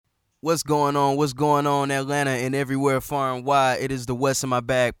What's going on? What's going on, Atlanta and everywhere far and wide? It is the What's in My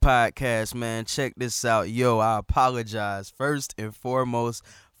Bag podcast, man. Check this out. Yo, I apologize first and foremost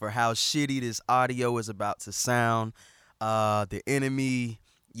for how shitty this audio is about to sound. The enemy,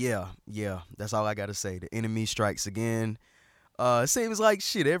 that's all I got to say. The enemy strikes again. It seems like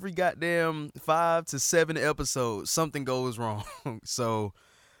shit, every goddamn 5 to 7 episodes, something goes wrong. So,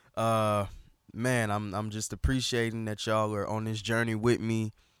 man, I'm just appreciating that y'all are on this journey with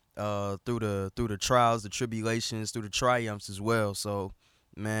me. Through the trials, the tribulations, through the triumphs as well. So,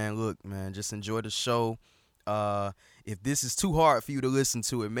 man, look, man, just enjoy the show. If this is too hard for you to listen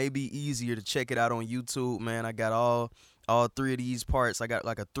to, it may be easier to check it out on YouTube, man. I got all 3 of these parts. I got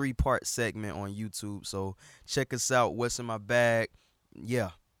like a 3-part segment on YouTube. So check us out. What's in My Bag?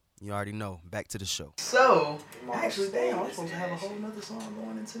 Yeah, you already know. Back to the show. So, actually, damn, I'm supposed to have a whole nother song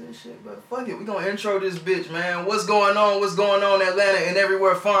going into this shit, but fuck it. We gonna intro this bitch, man. What's going on? What's going on, Atlanta and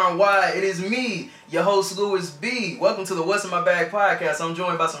everywhere far and wide? It is me, your host, Louis B. Welcome to the What's in My Bag podcast. I'm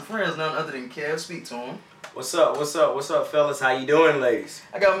joined by some friends, none other than Kev. Speak to him. What's up? What's up? What's up, fellas? How you doing, ladies?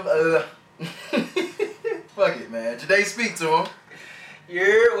 I got fuck it, man. Jade, speak to him.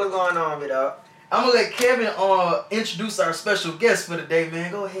 Yeah, what's going on, big dog? I'm gonna let Kevin introduce our special guest for the day, man.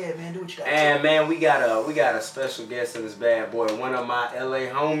 Go ahead, man. Do what you got. And man, we got a special guest in this bad boy. One of my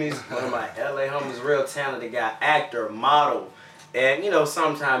LA homies, real talented guy, actor, model, and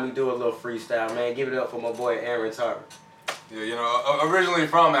sometimes we do a little freestyle, man. Give it up for my boy Aaron Tarver. Yeah, originally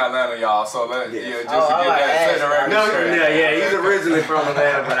from Atlanta, y'all. So just to get that set around. He's originally from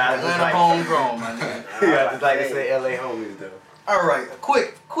Atlanta, but I just like homegrown, my nigga. I just like to say LA homies though. All right,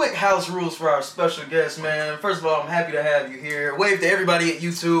 quick house rules for our special guest, man. First of all, I'm happy to have you here. Wave to everybody at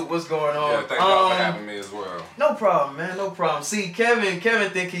YouTube. What's going on? Yeah, thank y'all for having me as well. No problem, man. No problem. See, Kevin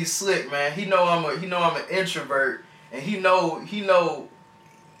think he's slick, man. He know I'm an introvert, and he know.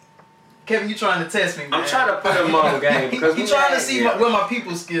 Kevin, you trying to test me, man? I'm trying to put him on game because you trying to see where my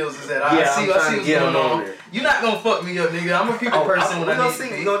people skills is at. I see what's going on. You're not gonna fuck me up, nigga. I'm a people person when I need to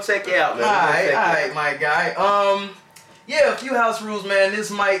be. We gonna check you out, man. All right, my guy. Yeah, a few house rules, man.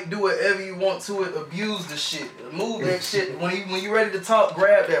 This might do whatever you want to it. Abuse the shit. Move that shit. When you ready to talk,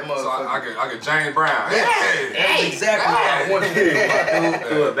 grab that motherfucker. So I get James Brown. Yeah, that's exactly what I want you to do, my dude.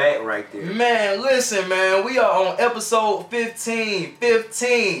 Threw it back right there. Man, listen, man. We are on episode 15.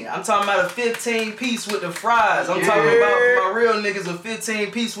 15. I'm talking about a 15-piece with the fries. I'm talking about for my real niggas a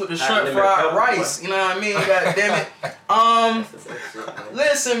 15-piece with the shrimp fried rice. You know what I mean? God damn it.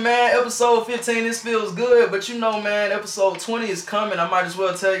 Listen, man. Episode 15. This feels good, but man, episode 20 is coming. I might as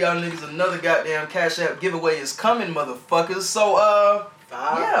well tell y'all niggas another goddamn Cash App giveaway is coming, motherfuckers. So,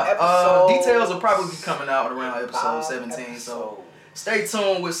 details will probably be coming out around episode 17. So, stay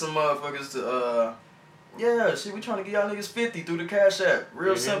tuned with some motherfuckers to, we trying to get y'all niggas 50 through the Cash App.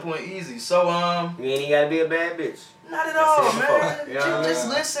 Real simple and easy. So, you ain't gotta be a bad bitch. Not at all, man. Just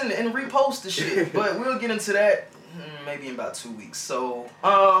listen and repost the shit. But we'll get into that maybe in about 2 weeks. So,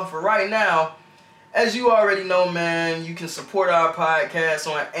 for right now, as you already know, man, you can support our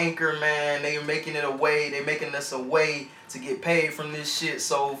podcast on Anchor, man. They're making us a way to get paid from this shit.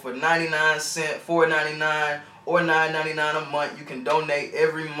 So for 99 cents, $4.99, or $9.99 a month, you can donate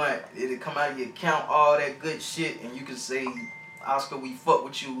every month. It'll come out of your account, all that good shit, and you can say, Oscar, we fuck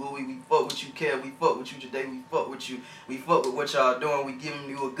with you. Louis, we fuck with you. Kev, we fuck with you. Today, we fuck with you. We fuck with what y'all doing. We giving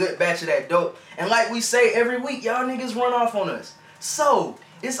you a good batch of that dope. And like we say every week, y'all niggas run off on us. So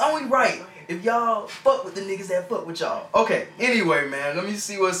it's only right if y'all fuck with the niggas that fuck with y'all. Okay, anyway, man, let me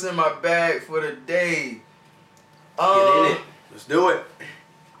see what's in my bag for the day. Get in it. Let's do it.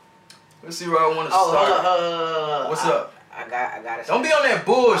 Let's see where I want to start. What's up? I gotta say. Don't be on that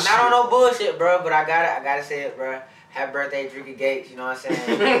bullshit. I'm not on no bullshit, bro, but I gotta say it, bro. Happy birthday, Drinky Gates, you know what I'm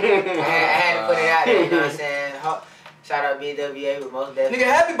saying? I had to put it out there, you know what I'm saying? Shout out BWA with most definitely. Nigga,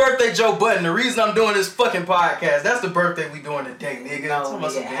 happy birthday, Joe Budden. The reason I'm doing this fucking podcast, that's the birthday we doing today, nigga.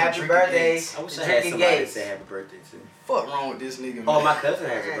 Happy birthday. I wish I had somebody to say happy birthday to. Fuck wrong with this nigga, man. Oh, my cousin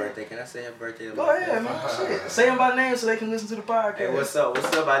has a birthday. Can I say happy birthday to Go ahead, man. Shit. Say him by name so they can listen to the podcast. Hey, what's up? I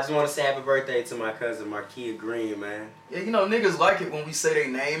just want to say happy birthday to my cousin, Marquia Green, man. Yeah, niggas like it when we say their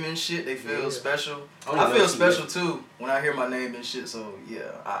name and shit. They feel special. I feel special, too, when I hear my name and shit. So,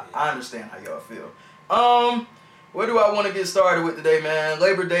 yeah, I understand how y'all feel. Where do I want to get started with today, man?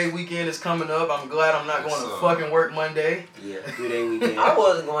 Labor Day weekend is coming up. I'm glad I'm not going to fucking work Monday. Yeah, 3-day weekend. I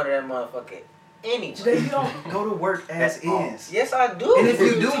wasn't going to that motherfucker anyway. Today you don't go to work as is. Yes, I do. And if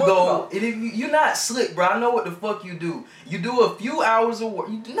you do go, and if you're not slick, bro, I know what the fuck you do. You do a few hours of work.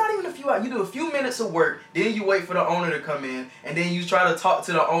 Not even a few hours. You do a few minutes of work. Then you wait for the owner to come in, and then you try to talk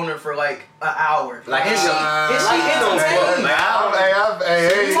to the owner for like an hour. Like, and she entertains.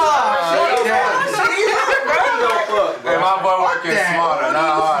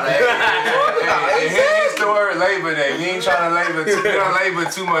 labor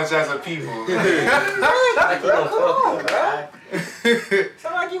too much as a people. Like, bro, come on, bro.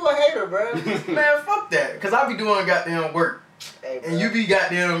 Sound like you a hater, bro. Man, fuck that. Cause I be doing goddamn work. Hey, and you be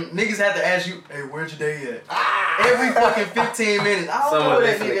goddamn, niggas have to ask you, hey, where's your day at? Every fucking 15 minutes. I don't know where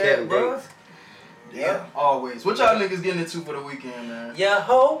that nigga at, bro. Yeah, always. What y'all niggas getting into for the weekend, man? Yeah,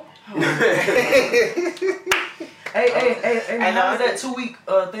 ho. Hey, how's that 2-week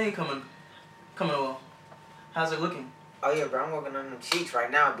thing coming on? How's it looking? Oh yeah, bro, I'm working on them cheeks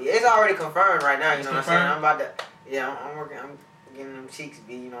right now, B. It's already confirmed right now, you know what I'm saying? I'm about to, I'm getting them cheeks,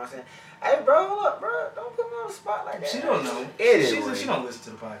 B, you know what I'm saying? Hey, bro, hold up, bro. Don't put me on the spot like that. She don't know. Anyway. She don't listen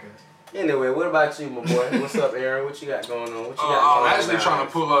to the podcast. Anyway, what about you, my boy? What's up, Aaron? What you got going on? What you got I'm actually trying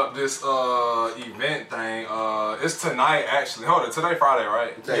to pull up this event thing. It's tonight, actually. Hold it, today Friday,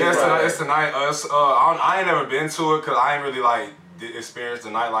 right? It's tonight. I ain't never been to it because I ain't really like experienced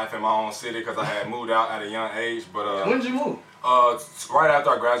the nightlife in my own city because I had moved out at a young age. But when did you move? Right after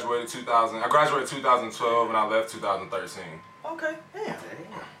I graduated 2000. I graduated 2012 and I left 2013. Okay, damn.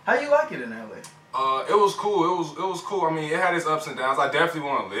 How you like it in LA? It was cool. It was cool. I mean, it had its ups and downs. I definitely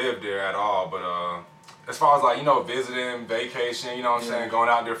want to live there at all, but as far as like, you know, visiting, vacation, you know what I'm saying, going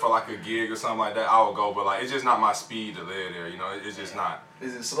out there for like a gig or something like that, I would go, but like it's just not my speed to live there, you know. It's just not.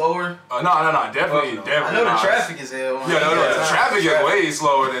 Is it slower? No, definitely. I know the traffic is hell. Yeah, the traffic is way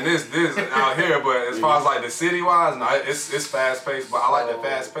slower than this out here, but as far as like the city wise, no, it's fast paced, but I like the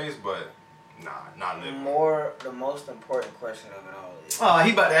fast pace, but not living. The most important question of it all is. Oh,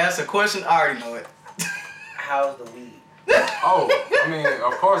 he about to ask a question. I already know it. How's the weed? Oh, I mean,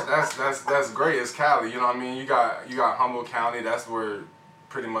 of course that's great. It's Cali, you know what I mean? You got Humboldt County. That's where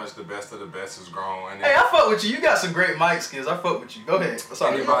pretty much the best of the best is grown. And hey, I fuck with you. You got some great mic skills. I fuck with you. Go ahead.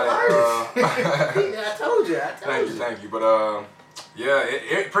 Sorry. Anybody? I told you. Thank you. But yeah,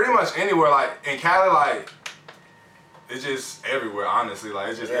 it pretty much anywhere. Like in Cali, like. It's just everywhere, honestly. Like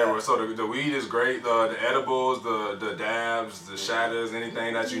it's just everywhere. So the weed is great. The edibles, the dabs, the shatters,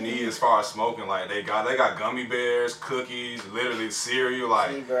 anything that you need as far as smoking. Like they got gummy bears, cookies, literally cereal.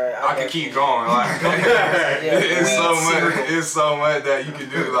 Like I can keep going. Like it's so much that you can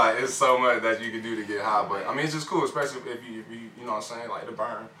do. Like it's so much that you can do to get high. But I mean, it's just cool, especially if you know what I'm saying, like the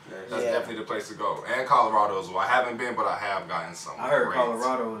burn. That's definitely the place to go. And Colorado as well. I haven't been, but I have gotten some. I heard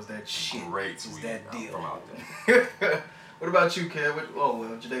Colorado is that shit. Great is weed that deal from out there. What about you, Kev?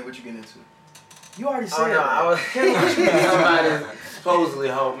 Jade, what you getting into? You already said no, I was somebody supposedly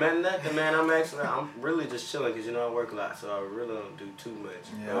hope. Man, nothing, man. I'm really just chilling because, you know, I work a lot, so I really don't do too much.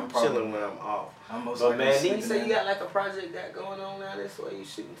 Yeah, I'm chilling when I'm off. But, man, didn't you say you got like a project that going on now this way? You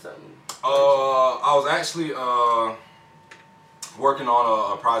shooting something? I was actually working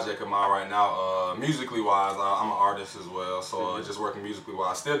on a project of mine right now. Musically wise, I'm an artist as well, so just working musically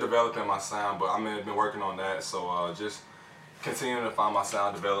wise. Still developing my sound, but I've been working on that, so just continuing to find my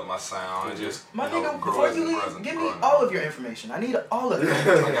sound, develop my sound, and just my nigga, before you leave, give me all of your information. I need all of it.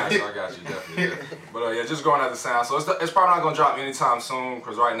 I got you, definitely. But yeah, just growing out the sound. So it's probably not gonna drop anytime soon,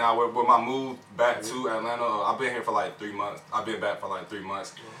 because right now with my move back to Atlanta, I've been here for like 3 months. I've been back for like 3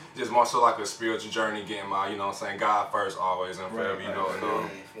 months. Just more so like a spiritual journey, getting my, you know what I'm saying, God first always and forever, you know,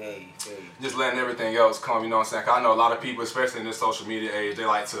 and just letting everything else come, you know what I'm saying. 'Cause I know a lot of people, especially in this social media age, they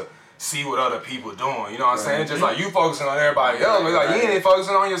like to see what other people doing, you know what I'm saying? Just like you focusing on everybody else, like you ain't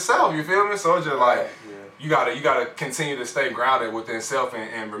focusing on yourself, you feel me? So it's just like you gotta continue to stay grounded within self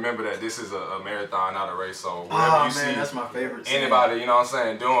and remember that this is a marathon, not a race. So whatever you see that's my favorite anybody, you know what I'm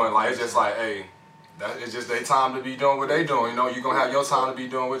saying, doing, like it's just like, hey, it's just their time to be doing what they doing, you know, you're gonna have your time to be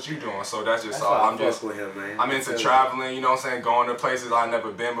doing what you doing. So that's just all. I'm into traveling, you know what I'm saying, going to places I've never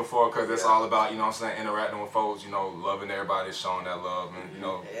been before, because it's all about, you know what I'm saying, interacting with folks, you know, loving everybody, showing that love, and, you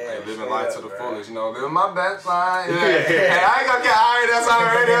know, living life to the fullest, you know, living my best life. Hey, I ain't gonna get hired, that's on the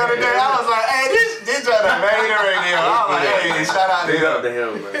radio the other day. I was like, hey, this trying to make the radio. I was like, hey, shout out to him. Big up to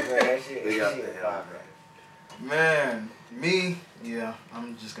him, man. Me,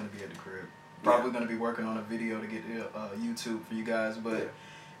 I'm just gonna be at the crib. Probably gonna be working on a video to get to YouTube for you guys, but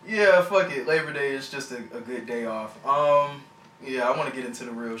fuck it. Labor Day is just a good day off. I want to get into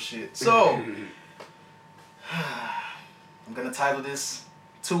the real shit. So I'm gonna title this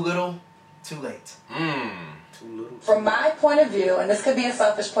 "Too Little, Too Late." Too little. From my point of view, and this could be a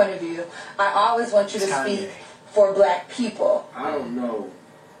selfish point of view, I always want you to speak for black people. I don't know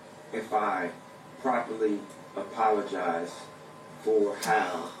if I properly apologize for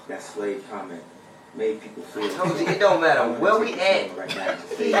how that slave comment made people feel. I told you, it don't matter where we at. Right now.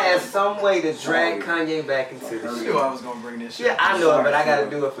 He has some way to drag Kanye back into the You shit. knew I was gonna bring this shit. Yeah, I know it, but I gotta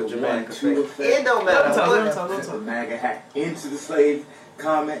do it for dramatic effect. It don't matter what. The MAGA hat into the slave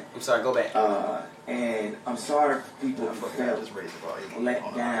comment. I'm sorry, go back. And I'm sorry for people who felt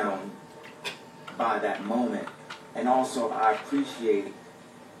let down by that moment. And also, I appreciate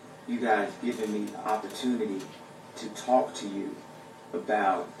you guys giving me the opportunity to talk to you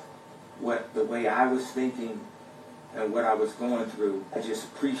about what the way I was thinking and what I was going through. I just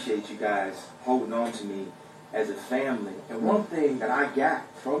appreciate you guys holding on to me as a family. And one thing that I got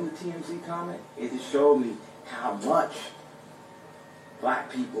from the TMZ comment is it showed me how much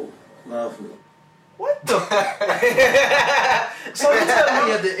black people love me. What the? So you tell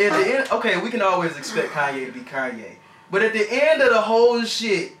me at the end? Okay, we can always expect Kanye to be Kanye, but at the end of the whole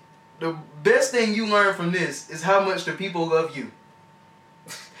shit, the best thing you learn from this is how much the people love you.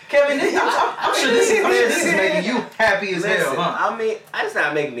 Kevin, I'm sure this is making you happy as hell, huh? I mean, it's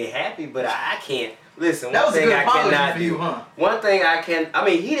not making me happy, but I can't. Listen, That one was a thing good I apology cannot for do. you, huh? One thing I can. I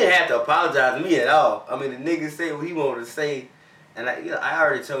mean, he didn't have to apologize to me at all. I mean, the nigga said what he wanted to say, and I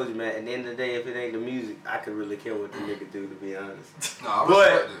already told you, man. At the end of the day, if it ain't the music, I could really care what the nigga do, to be honest. No, I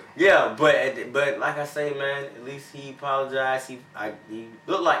respect it. Yeah, but like I say, man, at least he apologized. He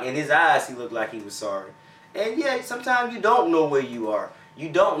looked like, in his eyes, he looked like he was sorry. And yeah, sometimes you don't know where you are. You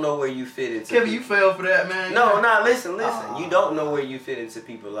don't know where you fit into. Kevin, you fell for that, man. No, listen. You don't know where you fit into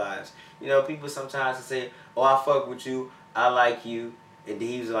people's lives. You know, people sometimes say, "Oh, I fuck with you. I like you," and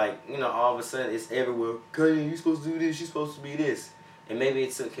he was like, you know, all of a sudden it's everywhere. Kanye, you supposed to do this. You supposed to be this, and maybe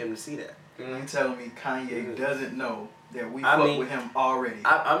it took him to see that. You telling me Kanye doesn't know that we I fuck mean, with him already?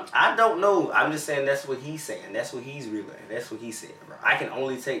 I don't know. I'm just saying that's what he's saying. That's what he's relaying. That's what he said, bro. I can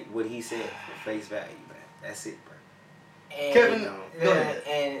only take what he said for face value, man. That's it, bro. And, Kevin, go ahead.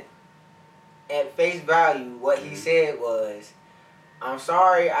 And at face value, what he said was, "I'm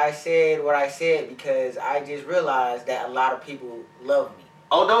sorry I said what I said because I just realized that a lot of people love me."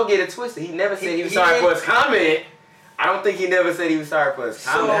 Oh, don't get it twisted. He never said he was sorry for his comment. I don't think he never said he was sorry for his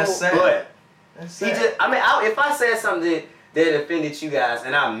comment. that's sad. But That's he sad. just, I mean, if I said something that offended you guys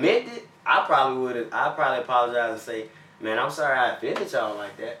and I meant it, I probably apologize and say, man, I'm sorry I offended y'all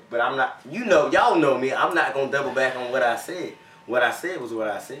like that. But I'm not, y'all know me. I'm not going to double back on what I said. What I said was what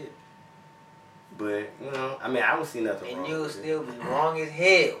I said. But, I mean, I don't see nothing wrong And you'll with it. still be wrong as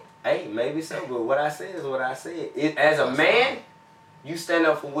hell. Hey, maybe so, but what I said is what I said. As a man, you stand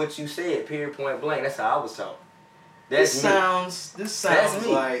up for what you said, period, point blank. That's how I was taught. This sounds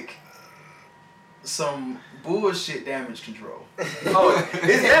me. Like some bullshit damage control. Oh,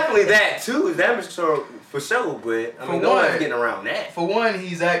 it's definitely that too. It's damage control for sure, but I mean, no one's getting around that. For one,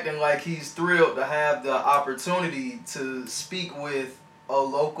 he's acting like he's thrilled to have the opportunity to speak with a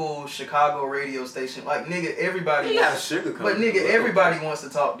local Chicago radio station. Like, nigga, everybody. He got a sugar coat. But nigga, everybody wants to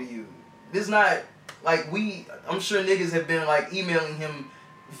talk to you. This not like I'm sure niggas have been like emailing him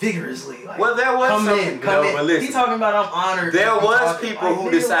vigorously. Like, well, there was come some, in. but listen, he talking about I'm honored. There was talking, people like,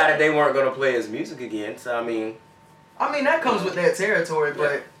 who decided they weren't gonna play his music again. So I mean that comes with that territory.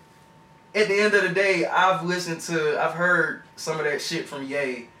 But at the end of the day, I've heard some of that shit from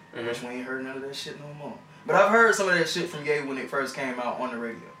Ye. Which we ain't heard none of that shit no more. But I've heard some of that shit from Ye when it first came out on the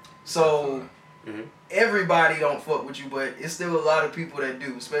radio. So everybody don't fuck with you, but it's still a lot of people that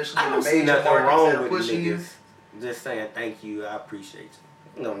do, especially in the major markets that are pushing you. Just saying thank you, I appreciate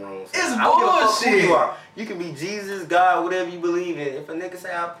you. No wrong with It's I don't give a fuck bullshit. who you are. You can be Jesus, God, whatever you believe in. If a nigga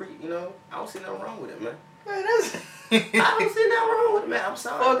say I don't see nothing wrong with it, man. Man, that's I don't see nothing wrong with it, man. I'm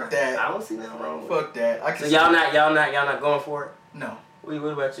sorry. Fuck bro. that. I don't see nothing wrong with it. Fuck that. I can So y'all not going for it? No. What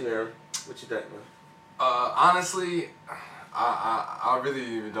about you, Aaron? What you think, man? Honestly, I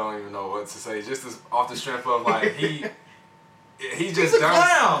really don't even know what to say. Just off the strength of like he just He's a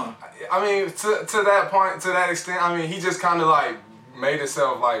clown. I mean, to that point, to that extent, I mean, he just kind of like made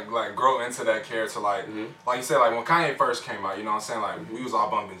himself like grow into that character. Like like you said, like when Kanye first came out, you know what I'm saying? Like we was all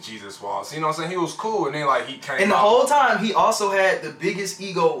bumping Jesus walls. You know what I'm saying? He was cool, and then like he came. And the out. whole time, he also had the biggest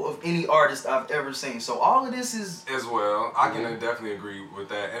ego of any artist I've ever seen. So all of this is as well. I can definitely agree with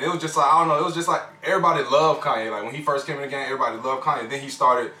that. And it was just like, I don't know, it was just like everybody loved Kanye. Like when he first came in the game, everybody loved Kanye. Then he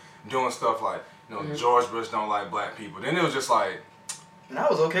started doing stuff like, George Bush don't like black people. Then it was just like, and I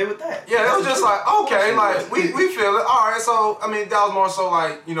was okay with that. yeah, it was just like, okay, like we feel it. All right, so I mean that was more so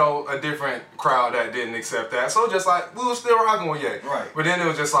like, a different crowd that didn't accept that. So just like we were still rocking with Ye. Right. But then it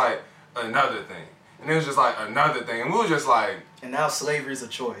was just like another thing. And it was just like another thing. And we were just like, And now slavery is a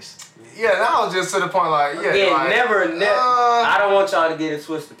choice. yeah, that was just to the point like, I don't want y'all to get it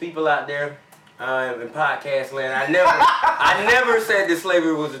twisted. People out there, in podcast land. I never said that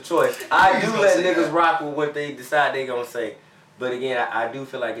slavery was a choice. I do let niggas rock with what they decide they gonna say. But again, I do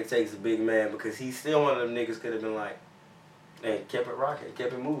feel like it takes a big man because he's still one of them niggas could have been like, hey, kept it rocking,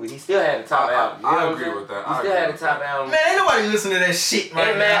 kept it moving. He still had the top album. I agree with that. He still had the top album. Man, ain't nobody listening to that shit right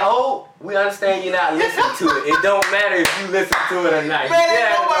Hey man, now. we understand you're not listening to it. It don't matter if you listen to it or not. Man,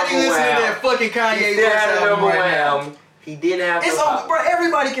 ain't nobody listening to that fucking Kanye He still had a album number right one now. album. He didn't have It's to on, bro.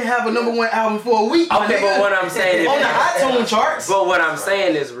 Everybody can have a number one album for a week. my Okay, nigga. but what I'm saying is on the iTunes charts. But what I'm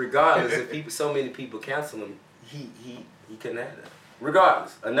saying is, regardless, if so many people cancel him, he couldn't have that.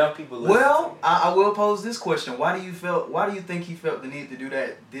 Regardless, enough people. Listen to Well, him. I will pose this question: Why do you think he felt the need to do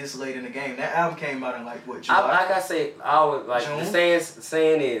that this late in the game? That album came out in like what? July? Like I said, I always like June? the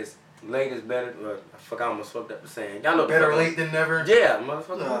saying is late is better. I almost fucked up the saying. Y'all know the Better fuck late than never. Yeah,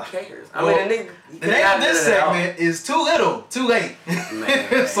 motherfucker. Who cares? I Well, mean, the nigga. he The could've name of gotten this it at all. segment is Too Little, Too Late.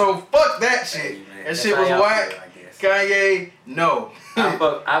 Man. So fuck that shit. Hey, man, That that's shit how was y'all whack. feel, I guess. Kanye, no.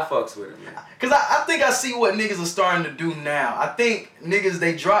 I fucks with him, man. Cause I think I see what niggas are starting to do now. I think niggas,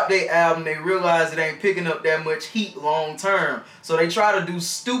 they drop their album, they realize it ain't picking up that much heat long term. So they try to do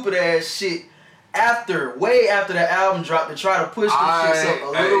stupid ass shit way after the album dropped to try to push them shits up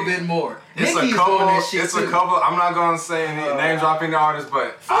a little bit more. It's Nicki's a couple. doing that shit It's too. a couple. I'm not gonna say any name dropping the artists,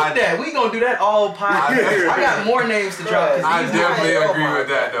 but Fuck that. We gonna do that all podcast. I got more names to drop. 'cause I these definitely niggas- agree with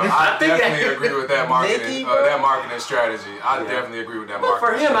that though. I definitely agree with that marketing, Nicki, bro. that marketing strategy. I definitely agree with that But for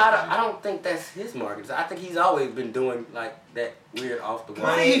marketing. him, strategy. I don't think that's his market. I think he's always been doing like that weird off the wall.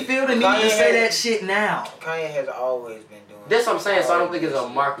 Why did he feel the need to say that shit now? Kanye has always been doing. That's what I'm saying. So I don't think it's a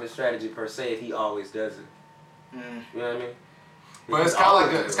marketing strategy per se if he always does it. Mm. You know what I mean? But it's kind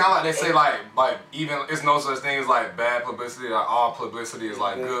of like they say like even it's no such thing as like bad publicity. Like all publicity is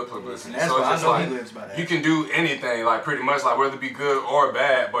like good publicity. That's So why it's I just know like he lives by that. you can do anything like pretty much like whether it be good or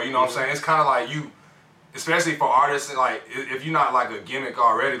bad. But you know what I'm saying? It's kind of like you, especially for artists like if you're not like a gimmick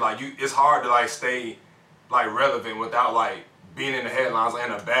already, like it's hard to like stay like relevant without like being in the headlines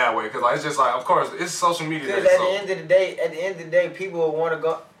in a bad way. Cause like it's just like of course it's social media. Because Day, at so. the end of the day, people will want to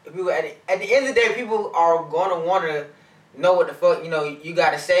go. People at the end of the day, people are gonna want to know what the fuck you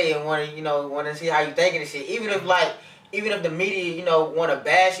gotta say and want to see how you thinking and shit. Even if the media want to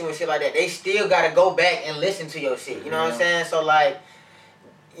bash you and shit like that, they still gotta go back and listen to your shit. You know what I'm saying? So like,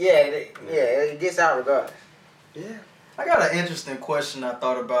 it gets out regardless. Yeah. I got an interesting question I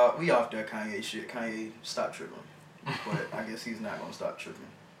thought about. We off that Kanye shit. Kanye, stop tripping. But I guess he's not gonna stop tripping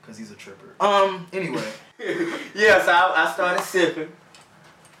because he's a tripper. Anyway. Yeah, so I started sipping.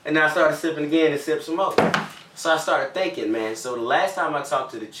 And then I started sipping again and sipped some more. So I started thinking, man. So the last time I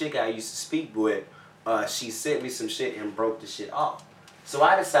talked to the chick I used to speak with, she sent me some shit and broke the shit off. So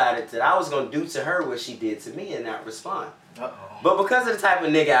I decided that I was going to do to her what she did to me and not respond. Uh-oh. But because of the type of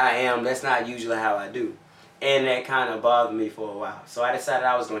nigga I am, that's not usually how I do. And that kind of bothered me for a while. So I decided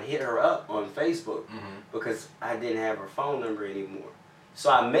I was going to hit her up on Facebook because I didn't have her phone number anymore.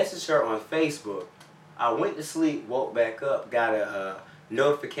 So I messaged her on Facebook. I went to sleep, woke back up, got a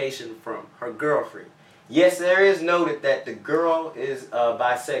notification from her girlfriend. Yes, there is noted that the girl is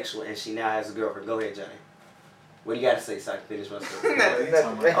bisexual and she now has a girlfriend. Go ahead, Johnny. What do you got to say so I can finish my story?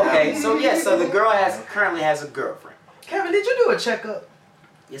 Okay, so so the girl currently has a girlfriend. Kevin, did you do a checkup?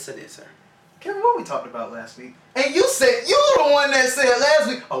 Yes, I did, sir. Kevin, what we talked about last week? And you said, you were the one that said last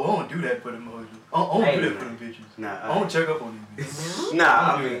week, oh, I don't do that for them hoes. I don't do that for them bitches. Nah, I don't check up on these bitches.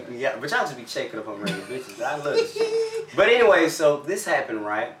 Nah, I mean, yeah, but y'all just be checking up on regular bitches. I love this shit. But anyway, so this happened,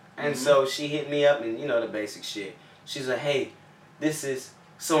 right? And so she hit me up and, the basic shit. She's like, hey, this is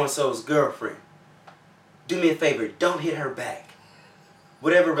so-and-so's girlfriend. Do me a favor, don't hit her back.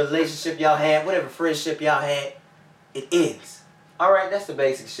 Whatever relationship y'all had, whatever friendship y'all had, it ends. All right, that's the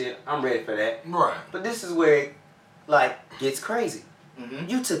basic shit. I'm ready for that. Right. But this is where it, gets crazy.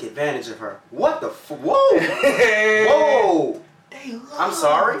 You took advantage of her. What the Whoa! Whoa! I'm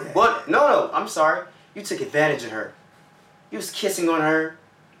sorry. What? No, I'm sorry. You took advantage of her. You was kissing on her.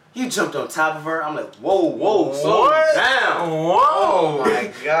 You jumped on top of her. I'm like, whoa, slow down. Whoa! Oh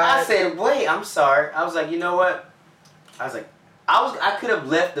my God. I said, wait, I'm sorry. I was like, you know what? I was like, I could have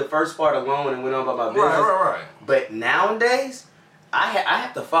left the first part alone and went on about my business. Right. But nowadays, I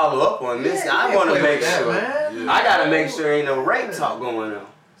have to follow up on this. Yeah, I want to make that, sure. man. I gotta make sure ain't no rape talk going on.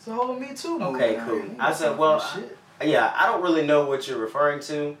 It's a whole Me Too movie. Okay, now. cool. You I said, well, I don't really know what you're referring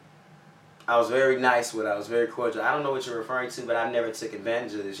to. I was very nice with her. I was very cordial. I don't know what you're referring to, but I never took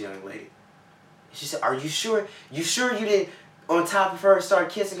advantage of this young lady. She said, are you sure? You sure you didn't on top of her start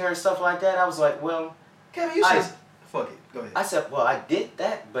kissing her and stuff like that? I was like, well, Kevin, you should. Fuck it. Go ahead. I said, well, I did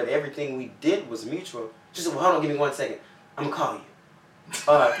that, but everything we did was mutual. She said, well, hold on, give me 1 second. I'm gonna call you. Wait,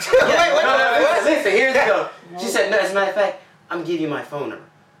 listen, here's the go. She said, no, as a matter of fact, I'm gonna give you my phone number.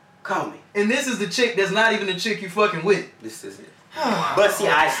 Call me. And this is the chick that's not even the chick you fucking with. This is it. But see,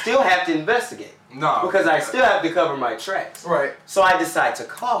 I still have to investigate. No. Because I still have to cover my tracks. Right. So I decide to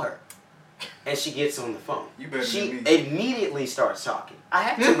call her. And she gets on the phone. You better She than me. immediately starts talking. I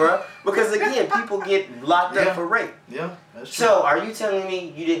have to, bro. Because again, people get locked up for rape. Yeah, that's true. So, are you telling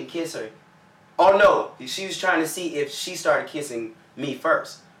me you didn't kiss her? Oh no, she was trying to see if she started kissing me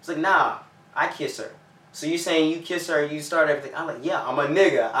first. It's like, nah, I kiss her. So you saying you kiss her, you start everything. I'm like, yeah, I'm a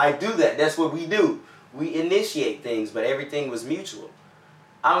nigga. I do that. That's what we do. We initiate things, but everything was mutual.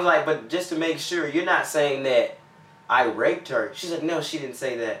 I was like, but just to make sure, you're not saying that I raped her. She's like, no, she didn't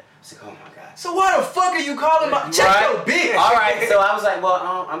say that. I was like, oh my God. So why the fuck are you calling my check Right? your bitch? All right, so I was like,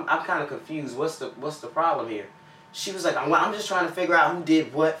 well, I'm kind of confused. What's the problem here? She was like, I'm just trying to figure out who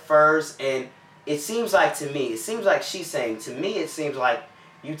did what first, and it seems like to me, she's saying, to me, it seems like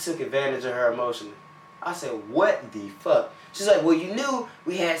you took advantage of her emotionally. I said, what the fuck? She's like, well, you knew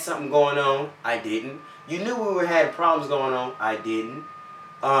we had something going on. I didn't. You knew we had problems going on. I didn't.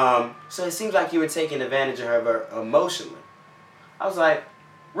 So it seems like you were taking advantage of her emotionally. I was like,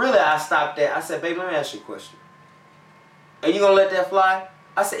 really? I stopped that. I said, baby, let me ask you a question. Are you gonna let that fly?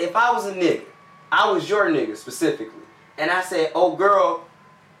 I said, if I was a nigga, I was your nigga specifically, and I said, oh girl,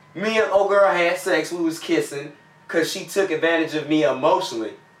 me and old girl had sex, we was kissing, cause she took advantage of me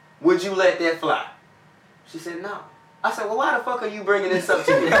emotionally, would you let that fly? She said, no. I said, well, why the fuck are you bringing this up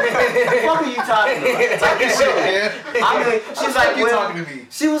to me? What the fuck are you talking about? Talking shit. I mean, she's like, well, talking to me?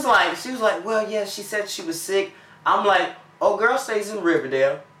 she was like, well, yeah, she said she was sick. I'm like, oh, girl stays in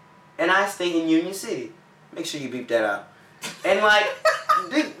Riverdale, and I stay in Union City. Make sure you beep that out. And like,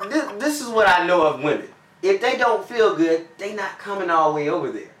 this is what I know of women. If they don't feel good, they not coming all the way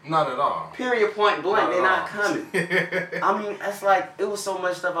over there. Not at all. Period, point blank, Not they're at not all. coming. I mean, that's like, it was so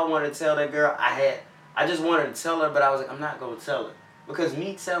much stuff I wanted to tell that girl. I just wanted to tell her, but I was like, I'm not going to tell her. Because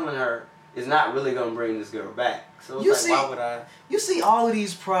me telling her is not really going to bring this girl back. So it's why would I? You see all of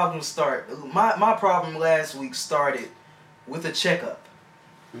these problems start. My problem last week started with a checkup.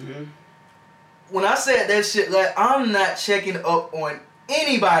 Mm-hmm. When I said that shit, like, I'm not checking up on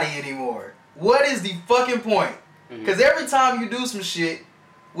anybody anymore. What is the fucking point? Because every time you do some shit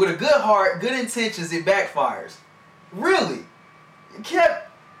with a good heart, good intentions, it backfires. Really? It kept...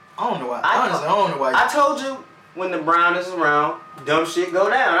 I don't know why. Honestly, I don't know why. I told you when the brown is around, dumb shit go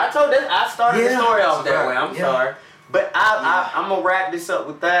down. I started the story off that way. I'm sorry. But I'm going to wrap this up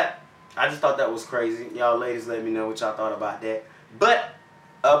with that. I just thought that was crazy. Y'all ladies let me know what y'all thought about that. But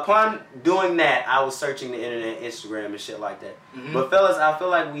upon doing that, I was searching the internet, Instagram, and shit like that. Mm-hmm. But fellas, I feel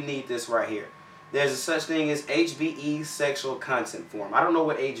like we need this right here. There's a such thing as HBE sexual consent form. I don't know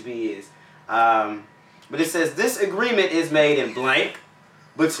what HB is. But it says this agreement is made in blank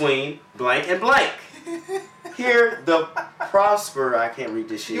between blank and blank. Here, the Prosper, I can't read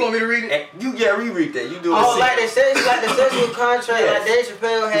this shit. You want me to read it? Reread that. You do it. Oh, like the sexual contract, like Dave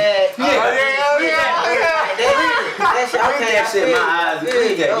Chappelle had. That shit, my eyes.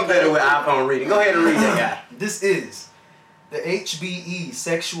 Read that. You better with iPhone reading. Go ahead and read that, guy. This is the HBE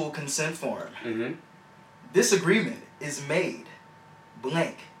sexual consent form. Mm-hmm. This agreement is made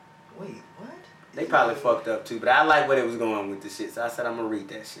blank. Wait, what? They probably fucked up too, but I like where it was going with this shit, so I said I'm gonna read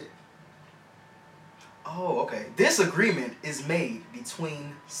that shit. Oh, okay. This agreement is made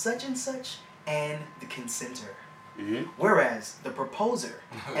between such and such and the consenter. Mm-hmm. Whereas the proposer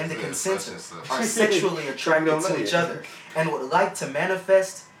and the consenter Such. are sexually attracted to each other and would like to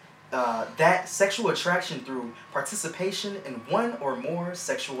manifest that sexual attraction through participation in one or more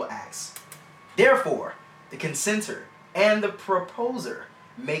sexual acts. Therefore, the consenter and the proposer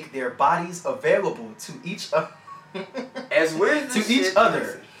make their bodies available to each other. As weird as to this each shit other.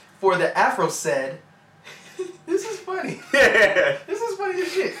 is. For the Afro said, this is funny. This is funny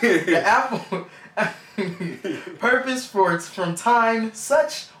as shit. The Afro purpose from time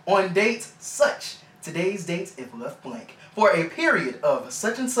such on date such. Today's date if left blank. For a period of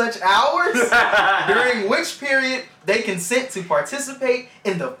such and such hours, during which period they consent to participate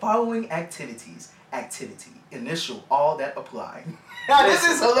in the following activities. Activity. Initial. All that apply. Now, this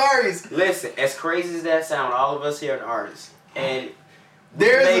is hilarious. Listen, as crazy as that sound, all of us here are artists. And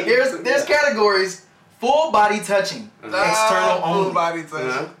There's categories: full body touching, external Full only, body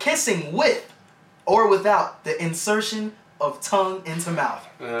touching. kissing with or without the insertion of tongue into mouth,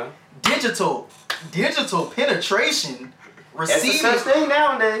 digital penetration, That's a such thing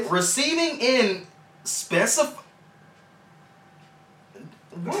nowadays. receiving in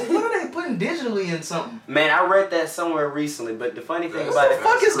What are they putting digitally in something? Man, I read that somewhere recently, but the funny thing What about the it,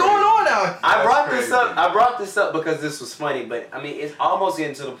 fuck is going on out? I brought That's this up. crazy. I brought this up because this was funny, but I mean, it's almost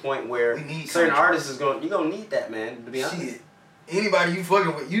getting to the point where We need certain contracts. artists you're gonna need that, man. To be honest, Shit. Anybody you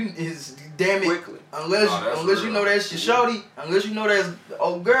fucking with, you is damn it. quickly. Unless No, that's unless you real. know that's your shorty, unless you know that's the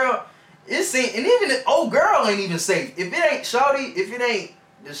old girl, it's ain't, and even the old girl ain't even safe. If it ain't shorty, if it ain't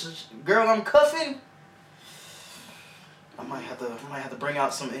this girl I'm cuffing, I might have to bring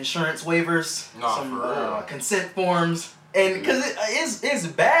out some insurance waivers, Nah, some for real. consent forms, and because it's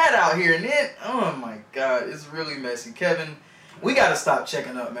bad out here, and then oh my god, it's really messy, Kevin. We gotta stop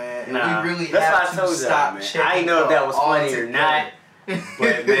checking up, man. And Nah, we really that's have why I to told y'all, stop man. checking I ain't know if that up was funny or not. altogether.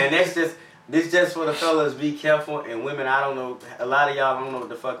 But man, this just for the fellas. Be careful, and women. I don't know. A lot of y'all don't know what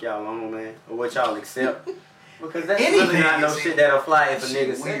the fuck y'all on, man, or what y'all accept. Because that's really Anything not no is shit that'll fly if a shit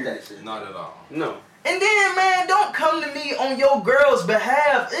nigga said weird. that shit. Not at all. No. And then, man, don't come to me on your girl's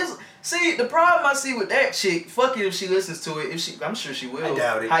behalf. See, the problem I see with that chick, fuck it if she listens to it. I'm sure she will. I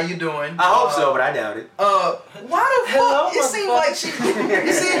doubt it. How you doing? I hope so, but I doubt it. Why the Hello, fuck? It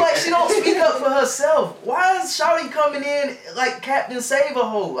seems like she don't speak up for herself. Why is Shawty coming in like Captain Save a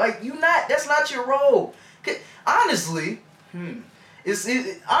Hoe? Like that's not your role. Honestly,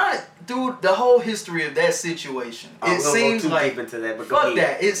 through the whole history of that situation, I'm it gonna seems go too like deep into that, but go fuck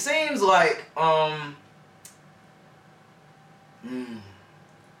ahead. that. It seems like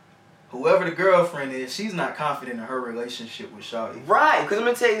whoever the girlfriend is, she's not confident in her relationship with Shawty. Right, because I'm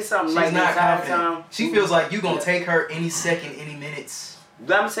gonna tell you something. She's like the not entire confident. time, She feels like you gonna take her any second, any minutes. I'm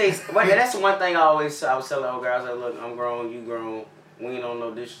gonna say, well, that's the one thing I was telling old girls. I was like, look, I'm grown, you grown. We ain't on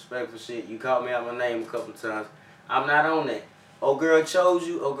no disrespectful shit. You called me out my name a couple of times. I'm not on that. Old girl chose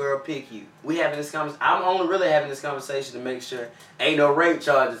you, old girl pick you. We having this conversation. I'm only really having this conversation to make sure ain't no rape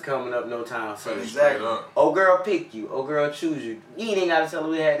charges coming up no time soon. Exactly. Straight up. Old girl pick you, old girl choose you. You ain't gotta tell her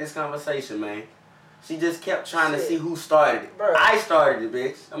we had this conversation, man. She just kept trying to Shit. see who started it. Bruh. I started it,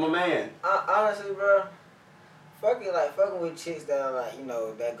 bitch. I'm a man. Honestly, bro, fucking with chicks that are like, you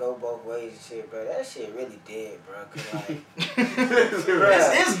know, that go both ways and shit, bro. That shit really dead, bro. Cause like,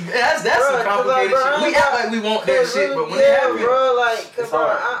 That's Bruh, some 'cause, complicated like, bro, shit. We act like we want that cause shit, really, but when yeah, it happens, bro, like, cause It's bro,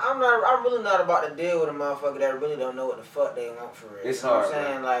 hard. I'm really not about to deal with a motherfucker that really don't know what the fuck they want for real. It's you know hard, what I'm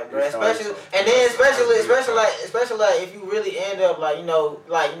saying? bro. Like, bro, It's hard, especially, so. and then especially That's like if you really end up like, you know,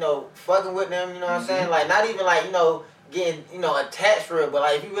 fucking with them, you know what I'm saying? Like, not even like, you know, getting, you know, attached for it, but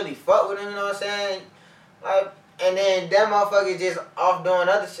like if you really fuck with them, you know what I'm saying? Like, and then that motherfucker just off doing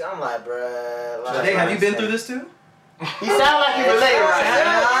other shit. I'm like, bruh. Like, Jay, have you been through this too? You sound like you relating right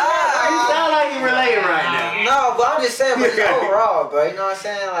now. You sound like you relating right now. No, but I'm just saying, but just overall, bro. You know what I'm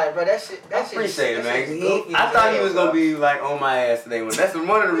saying? Like, bro, that shit. I appreciate it, that shit's man. goofy I as thought hell, he was gonna bro. be like on my ass today. That's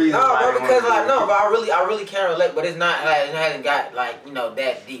one of the reasons. No, why I bro, didn't because wanna like do it. no, but I really can't relate. But it's not like it hasn't got like, you know,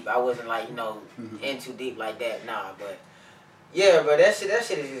 that deep. I wasn't like, you know, in too deep like that. Nah, but yeah, bro, that shit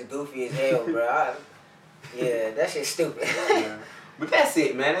is just goofy as hell, bro. Yeah, that shit's stupid. Yeah. But that's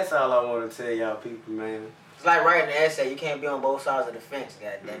it, man. That's all I want to tell y'all people, man. It's like writing an essay. You can't be on both sides of the fence.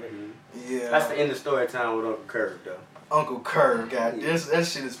 God damn it. Yeah. That's the end of story time with Uncle Curve, though. Uncle Curve, God, that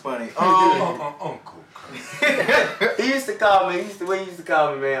shit is funny. Uncle. He used to call me. He used to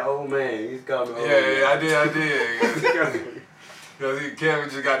call me, man. Old man. He used to call me. Old man. Yeah, I did. Because Kevin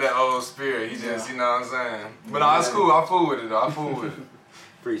just got that old spirit. He just, you know what I'm saying? But no, it's cool. I fool with it, though. I fool with it.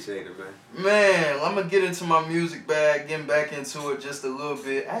 Appreciate it, man. Man, I'm gonna get into my music bag, getting back into it just a little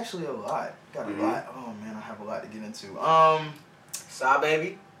bit. Actually, a lot. Got a lot. Oh man, I have a lot to get into. Saw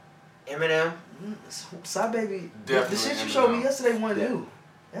Baby, Eminem. Side Baby, Definitely the shit you Eminem. showed me yesterday wasn't Yeah. new.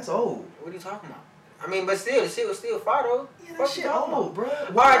 That's old. What are you talking about? I mean, but still, the shit was still fire though. Yeah, Fuck that you shit talking old, bro.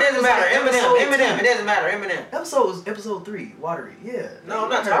 Alright, it doesn't matter. Eminem. It doesn't matter. Eminem. Episode was episode 3, Watery. Yeah. No,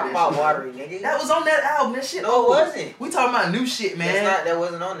 I'm I not heard talking that about shit. Watery, nigga. That was on that album. That shit. No, it old. wasn't. We talking about new shit, man. That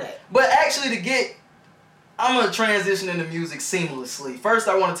wasn't on that. But actually, I'm gonna transition into music seamlessly. First,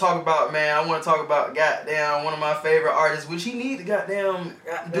 I want to talk about goddamn one of my favorite artists, which he need to goddamn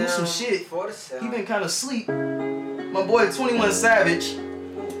do some shit. For the sound. He been kind of asleep. My boy 21 Savage.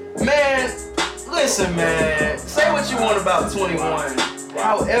 Man, listen, man. Say what you want about 21.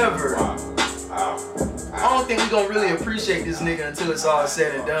 However, I don't think we gonna really appreciate this nigga until it's all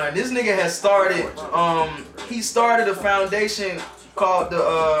said and done. This nigga has started. He started a foundation called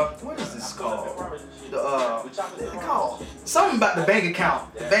the what is this called? Something about the bank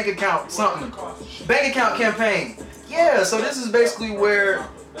account. The bank account something. Bank account campaign. Yeah, so this is basically where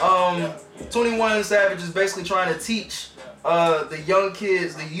 21 Savage is basically trying to teach the young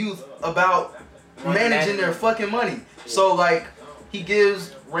kids, the youth, about managing their fucking money. So like he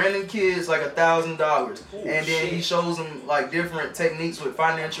gives random kids like $1,000, and then he shows them like different techniques with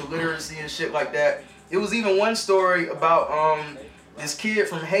financial literacy and shit like that. It was even one story about this kid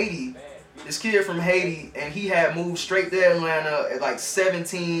from Haiti, and he had moved straight to Atlanta at like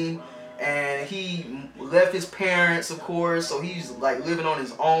 17, and he left his parents, of course, so he's like living on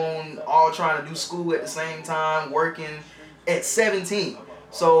his own, all trying to do school at the same time, working at 17.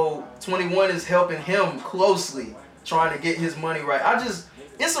 So 21 is helping him closely, trying to get his money right.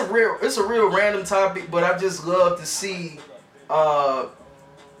 It's a real random topic, but I just love to see the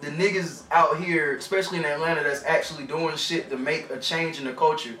niggas out here, especially in Atlanta, that's actually doing shit to make a change in the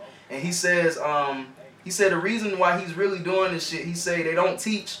culture. And he says, the reason why he's really doing this shit, he say they don't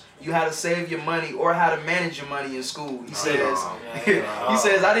teach you how to save your money or how to manage your money in school. He says,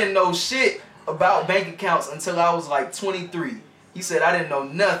 I didn't know shit about bank accounts until I was like 23. He said, I didn't know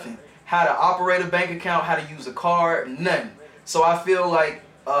nothing. How to operate a bank account, how to use a card, nothing. So I feel like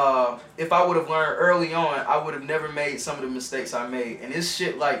if I would have learned early on, I would have never made some of the mistakes I made. And it's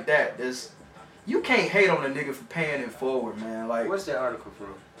shit like that. You can't hate on a nigga for paying it forward, man. Like, what's that article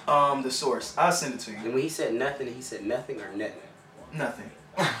from? The source. I'll send it to you. And when he said nothing or nothing? Nothing.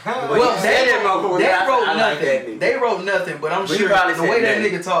 Well, they wrote nothing, but I'm sure the way that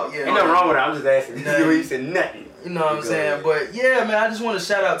nigga talk, yeah. Ain't nothing wrong with it. I'm just asking. He said nothing. You know what I'm saying? But yeah, man, I just want to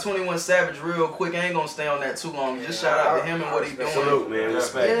shout out 21 Savage real quick. I ain't gonna stay on that too long. Just shout out to him and what he doing. Salute, man.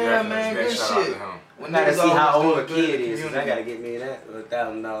 Respect. Yeah, man. Good shit. I gotta see how old a kid is. I gotta get me that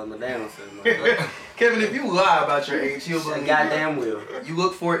 $1,000 Medina. Kevin, if you lie about your age, he'll believe you. Goddamn will. You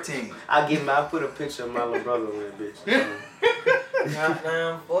look 14. I put a picture of my little brother with it, bitch.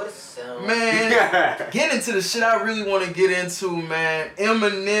 Countdown 47. Man, get into the shit I really want to get into, man.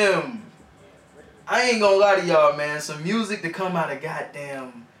 Eminem. I ain't gonna lie to y'all, man. Some music to come out of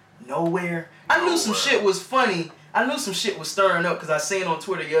goddamn nowhere. I knew some shit was funny. I knew some shit was stirring up because I seen on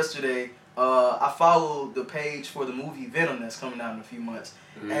Twitter yesterday. I followed the page for the movie Venom that's coming out in a few months.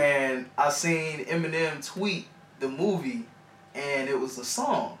 Mm-hmm. And I seen Eminem tweet the movie, and it was a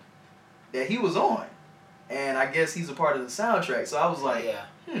song that he was on. And I guess he's a part of the soundtrack. So I was like,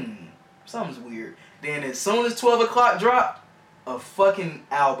 something's weird. Then as soon as 12 o'clock dropped, a fucking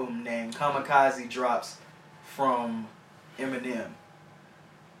album named Kamikaze drops from Eminem.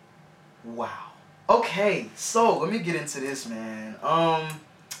 Wow. Okay, so let me get into this, man.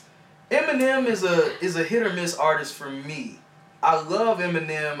 Eminem is a hit or miss artist for me. I love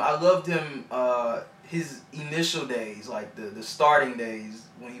Eminem. I loved him his initial days, like the starting days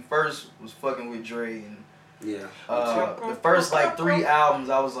when he first was fucking with Dre and the first like 3 albums.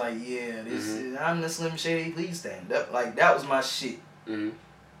 I was like, yeah, this is, I'm the Slim Shady, please stand up. Like that was my shit. Mm-hmm.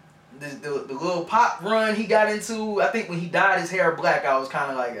 The little pop run he got into, I think when he dyed his hair black, I was kind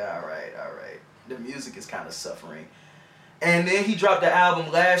of like, all right. The music is kind of suffering. And then he dropped the album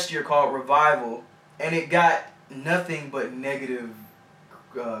last year called Revival, and it got nothing but negative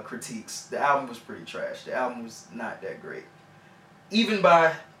critiques. The album was pretty trash. The album was not that great. Even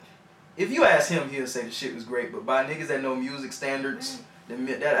by, if you ask him, he'll say the shit was great, but by niggas that know music standards, that album.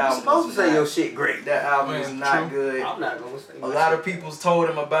 You're supposed to say your shit great. That album is not good. I'm not gonna say. A lot of people's told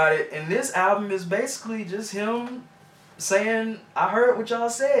him about it, and this album is basically just him saying, "I heard what y'all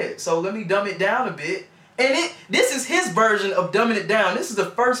said, so let me dumb it down a bit." And this is his version of dumbing it down. This is the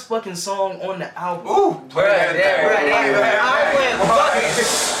first fucking song on the album. Ooh, I went fucking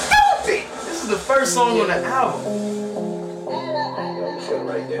stupid. This is the first song on the album.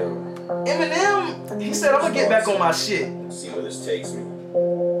 Eminem, he said, "I'm gonna get back on my shit. See where this takes me."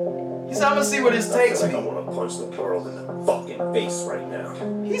 He said, "I'm gonna see where this takes me." I want to punch the world in the fucking face right now.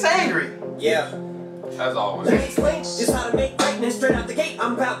 He's angry. Yeah. As always. Just how to make lightning straight out the gate.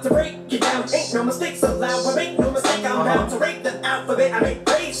 I'm about to break it down. Ain't no mistakes allowed, but make no mistake. I'm about to rape the alphabet. I make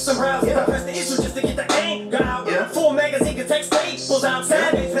praise some rounds. I press the issue just to get the anger out. Full magazine can take staples out.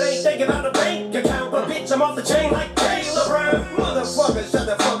 Savage, but ain't thinking about the bank account. But bitch, I'm off the chain like Taylor Brown. Motherfucker, shut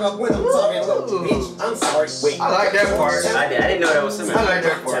the fuck up when I'm talking. Look, bitch, I'm sorry. Wait. I like that part. I didn't know that was something. I like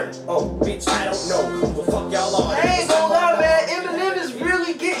that part. Oh, bitch, I don't know who the fuck y'all are. I ain't gonna lie, man. Eminem is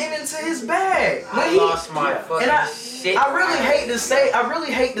really getting into his bag. I lost my fucking shit. I really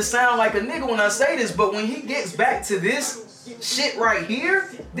hate to sound like a nigga when I say this, but when he gets back to this shit right here,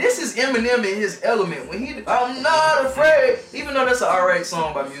 this is Eminem in his element. When I'm not afraid, even though that's an alright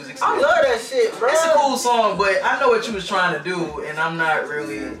song by Music Still. I love that shit, bro. It's a cool song, but I know what you was trying to do, and I'm not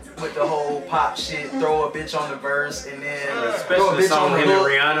really with the whole pop shit. Throw a bitch on the verse and then throw a Especially bitch song on the him and hook.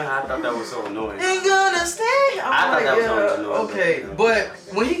 Rihanna. I thought that was so annoying. Ain't gonna stay. I thought that was so annoying. Okay, but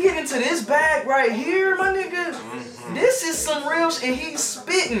when he get into this bag right here, my nigga, this is some real shit, and he's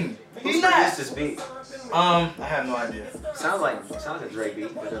spitting. He's not. This beat. I have no idea. Sounds like a Dre beat.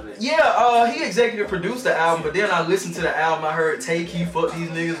 Yeah, he executive produced the album, but then I listened to the album. I heard Take He fuck these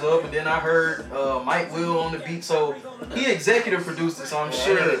niggas up, and then I heard Mike Will on the beat. So he executive produced it. So I'm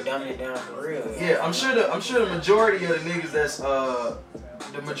sure. Dumbed it down for real. Yeah, I'm sure the majority of the niggas that's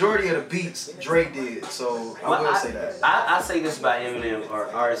the majority of the beats Dre did. So I will say that. I say this about Eminem or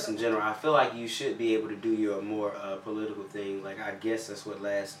artists in general. I feel like you should be able to do your more political thing. Like I guess that's what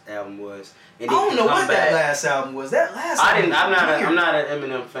last album was. And I don't know what that last album was. That last album. I'm not an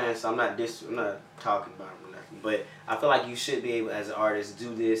Eminem fan, so I'm not talking about him or nothing. But I feel like you should be able, as an artist,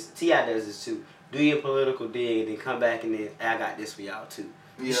 do this. T.I. does this too. Do your political dig and then come back and then I got this for y'all too.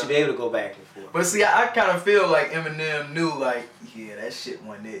 You should be able to go back and forth. But see, I kind of feel like Eminem knew, like, yeah, that shit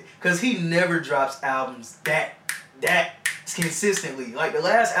wasn't it. Because he never drops albums that consistently. Like, the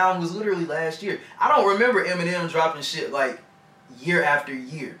last album was literally last year. I don't remember Eminem dropping shit, like, year after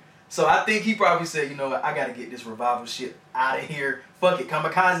year. So I think he probably said, you know what, I got to get this revival shit out of here. Fuck it,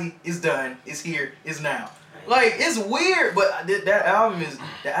 Kamikaze is done. It's here. It's now. Like, it's weird, but the album is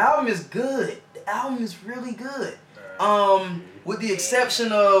good. The album is really good. With the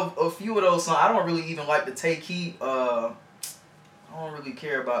exception of a few of those songs, I don't really even like the Take Heat. I don't really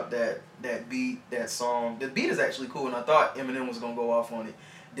care about that beat, that song. The beat is actually cool, and I thought Eminem was gonna go off on it.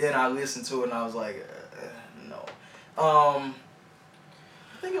 Then I listened to it, and I was like, no.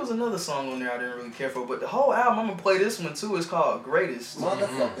 I think it was another song on there I didn't really care for, but the whole album, I'm gonna play this one too. It's called Greatest.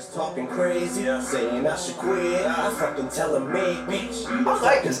 Motherfuckers talking crazy, saying I should quit. I fucking tell them, man, bitch. I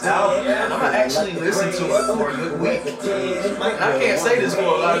like this album, man. I'm gonna actually listen to it for a good week. And I can't say this for a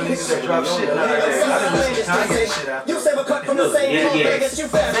lot of niggas that drop shit nowadays. I didn't listen to Kanye shit after. You say we're cut from the same Niggas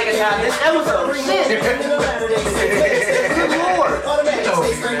got this episode. Shit. Good Lord. Automatic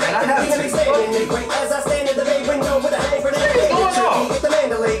space man, I have to. As I stand in the bay window with a hand grenade. What's going on? Get the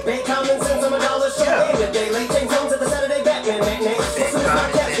Mandalay. Pay common sense, I'm a dollar short. In the day, late James Jones at the Saturday Batman matinee. What's in my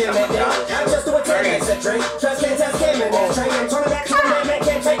caption that day? I'm just doing 10 minutes at Drake. Trash can test Cameron that train. I'm turning back to a man that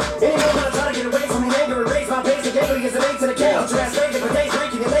can't take any more when I try to get away from the anger and raise my pace. The gateway is an 8 to the cage. Your ass crazy for days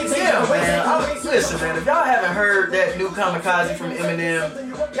breaking your legs. Yeah, man. Listen, man. If y'all haven't heard that new Kamikaze from Eminem,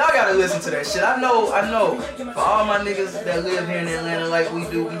 y'all gotta listen to that shit. I know. For all my niggas that live here in Atlanta like we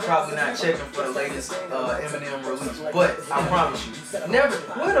do, we probably not checking for the latest Eminem release. But I promise you,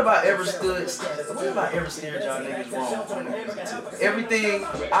 what have I ever steered y'all niggas wrong? Everything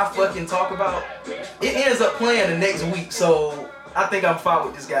I fucking talk about, it ends up playing the next week. So I think I'm fine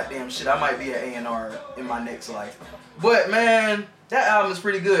with this goddamn shit. I might be an A&R in my next life. But man, that album is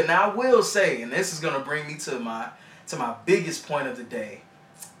pretty good. Now I will say, and this is gonna bring me to my biggest point of the day.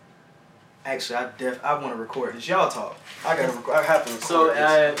 Actually, I want to record this. Y'all talk. I have to record So,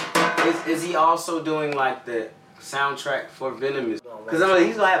 this. is he also doing like the soundtrack for Venomous? Because I mean,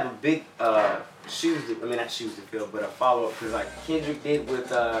 he's gonna have a big not shoes to fill, but a follow up. Because like Kendrick did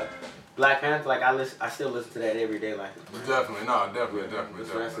with Black Panther. Like I still listen to that every day. Like Definitely.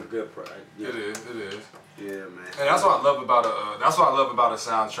 That's a good project. Yeah. It is. Yeah, man. And that's what I love about a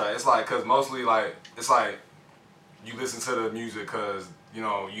soundtrack. It's like, cause mostly like it's like you listen to the music cause you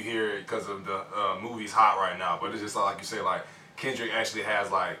know you hear it because of the movie's hot right now. But it's just like you say, like Kendrick actually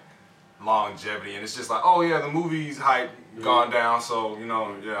has like longevity, and it's just like, oh yeah, the movie's hype gone down, so you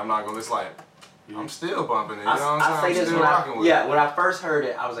know, yeah, I'm not gonna. It's like I'm still bumping it. You know what I'm saying? I'm still rocking with it. When I first heard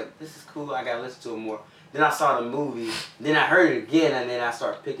it, I was like, this is cool. I gotta listen to it more. Then I saw the movie. Then I heard it again, and then I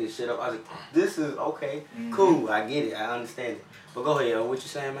started picking shit up. I was like, this is okay, cool. I get it. I understand it. But go ahead, what you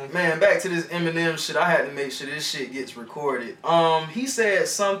saying, man? Man, back to this Eminem shit. I had to make sure this shit gets recorded. He said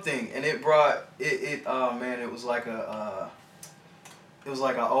something, and it brought it. Man, it was like a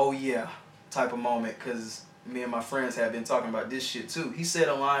oh yeah type of moment, cause me and my friends had been talking about this shit too. He said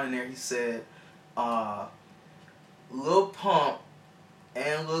a line in there. He said, "Lil Pump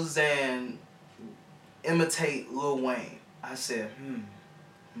and Lil Xan imitate Lil Wayne." I said,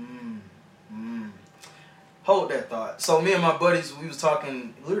 Hold that thought. So me and my buddies, we was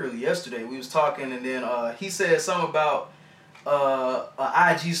talking literally yesterday. We was talking, and then he said something about a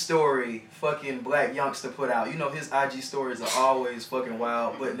IG story fucking Black Youngster put out. You know his IG stories are always fucking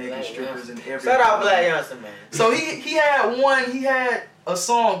wild, butt naked strippers and everything. Shout out Black Youngster, man. So he had a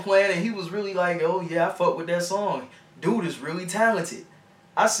song playing, and he was really like, oh yeah, I fuck with that song. Dude is really talented.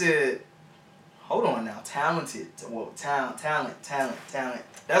 I said, hold on now, talented. Well, talent.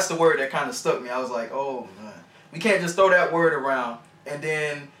 That's the word that kind of stuck me. I was like, oh man, we can't just throw that word around. And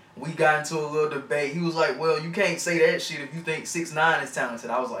then we got into a little debate. He was like, well, you can't say that shit if you think 6ix9ine is talented.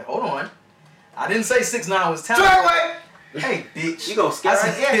 I was like, hold on. I didn't say 6ix9ine was talented. Hey, bitch. You gonna scare our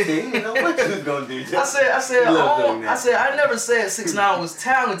guest? You didn't know what you was gonna do. I said, You love doing that. I said, I never said 6ix9ine was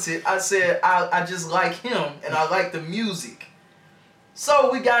talented. I said, I just like him and I like the music.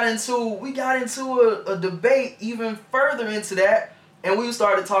 So we got into a debate even further into that, and we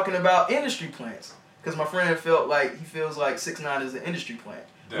started talking about industry plants. Because my friend feels like 6ix9ine is an industry plant.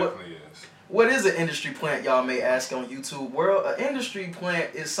 Definitely is. What is an industry plant, y'all may ask on YouTube? Well, an industry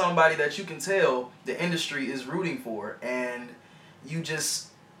plant is somebody that you can tell the industry is rooting for. And you just,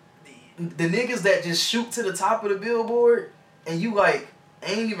 the niggas that just shoot to the top of the billboard and you like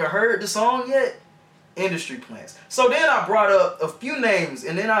ain't even heard the song yet, industry plants. So then I brought up a few names,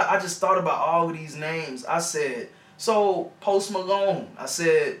 and then I just thought about all of these names. I said, so Post Malone. I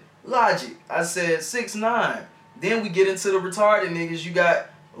said Logic. I said 6ix9ine. Then we get into the retarded niggas. You got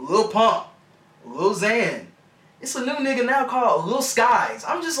Lil Pump, Lil Xan. It's a new nigga now called Lil Skies.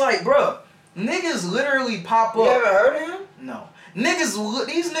 I'm just like, bruh, niggas literally pop up. You ever heard of him? No.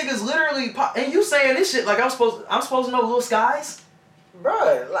 These niggas literally pop, and you saying this shit like I'm supposed to know Lil Skies?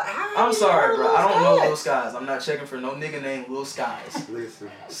 Bruh, like how I'm sorry, bro. I don't know Lil Skies. I'm not checking for no nigga named Lil Skies. Listen.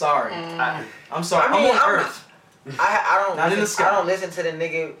 Sorry. I'm sorry. I mean, I'm on Earth. I don't Not in the sky. I don't listen to the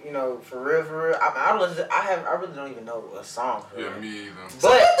nigga, you know, for real. I don't listen. I really don't even know a song. For Yeah, real. me either.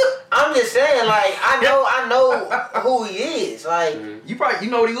 But I'm just saying, like, I know who he is. Like, You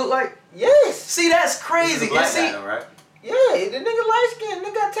know what he look like? yes, See, that's He's crazy. a black And see, guy, though, right? yeah, the nigga light skinned,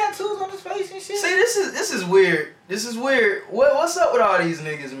 nigga got tattoos on his face and shit. see, this is weird. This is weird. What's up with all these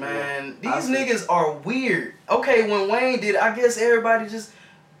niggas, man? These niggas are weird. Okay, when Wayne did it, I guess everybody just,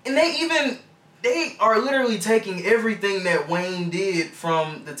 and they are literally taking everything that Wayne did,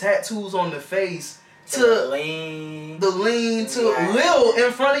 from the tattoos on the face to the lean to Yeah. Lil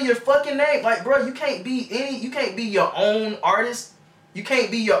in front of your fucking name. Like, bro, you can't be your own artist. You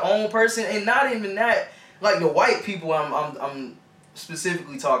can't be your own person, and not even that. Like the white people, I'm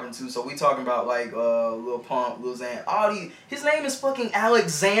specifically talking to. So we talking about like Lil Pump, Lil Xan, all these. His name is fucking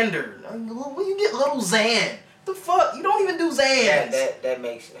Alexander. Where you get Little Xan? The fuck? You don't even do Xans. That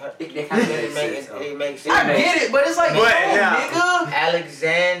makes It makes sense. I get it, but it's like, no, nigga.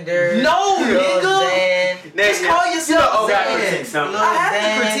 Alexander. No, Lil nigga. Xan. Just call yourself Xan. Lil I have to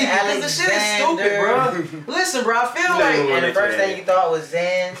critique Xan, it because the shit is stupid, bro. Listen, bro, I feel like. And the first thing you thought was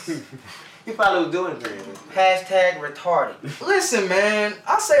Xans. He probably was doing things. Hashtag retarded. Listen, man.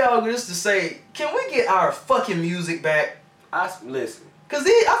 I say all of this to say, can we get our fucking music back? Listen. Cause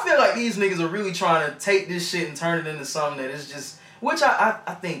I feel like these niggas are really trying to take this shit and turn it into something that is just, which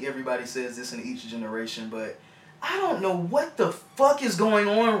I think everybody says this in each generation, but I don't know what the fuck is going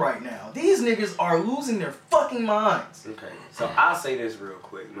on right now. These niggas are losing their fucking minds. Okay, so I'll say this real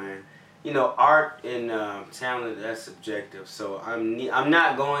quick, man. You know, art and talent, that's subjective. So I'm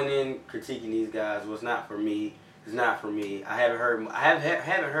not going in critiquing these guys. What's not for me is not for me. I haven't heard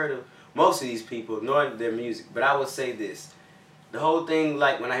of most of these people nor their music. But I will say this: the whole thing,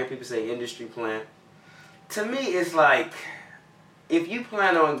 like when I hear people say industry plant, to me it's like, if you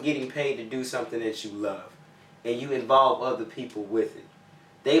plan on getting paid to do something that you love, and you involve other people with it,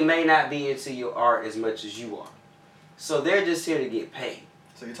 they may not be into your art as much as you are. So they're just here to get paid.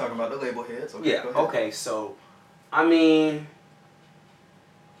 So you're talking about the label heads? Okay, Yeah, okay, so, I mean,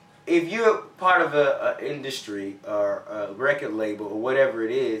 if you're part of a industry or a record label or whatever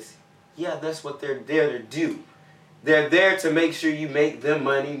it is, yeah, that's what they're there to do. They're there to make sure you make them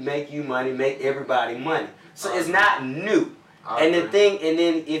money, make you money, make everybody money. So it's not new. And the thing, and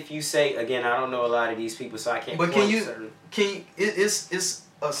then if you say, again, I don't know a lot of these people, so I can't. But it's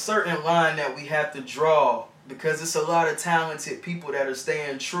a certain line that we have to draw, because it's a lot of talented people that are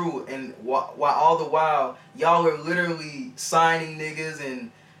staying true, and while all the while y'all are literally signing niggas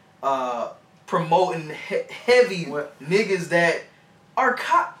and promoting heavy niggas that are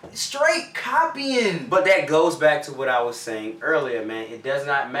straight copying. But that goes back to what I was saying earlier, man. It does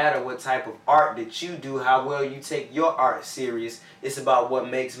not matter what type of art that you do, how well you take your art serious. It's about what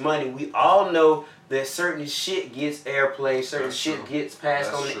makes money. We all know that certain shit gets airplay, certain shit gets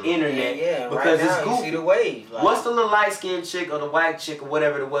passed on the internet because right now, it's goofy. you see the wave. Like, what's the little light-skinned chick or the white chick or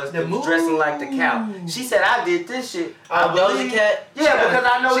whatever it was that was dressing like the cow? She said, I did this shit. Doja Cat? Yeah, because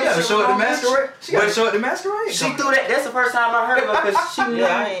I know she got to show at the masquerade. She got to show at the masquerade. She threw that. That's the first time I heard of her, because she knew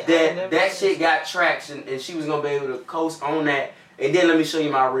that shit got traction and she was gonna be able to coast on that. And then let me show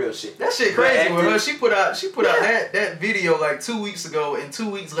you my real shit. That shit crazy with her. She put out that video like 2 weeks ago, and 2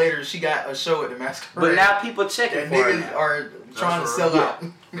 weeks later she got a show at the masquerade. But now people checking for her. Niggas are trying to sell out.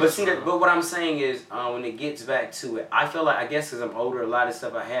 But see, but what I'm saying is, when it gets back to it, I feel like, I guess because I'm older, a lot of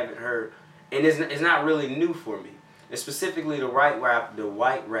stuff I haven't heard, and it's not really new for me. And specifically the white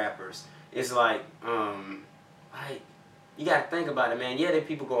rappers. It's like you gotta think about it, man. Yeah, the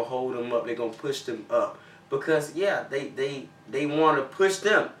people gonna hold them up. They're gonna push them up because they want to push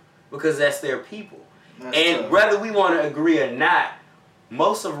them because that's their people. And whether we want to agree or not,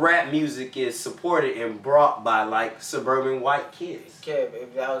 most of rap music is supported and brought by like suburban white kids. Kev,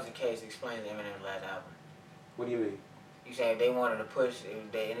 if that was the case, explain Eminem's last album. What do you mean? You saying if they wanted to push,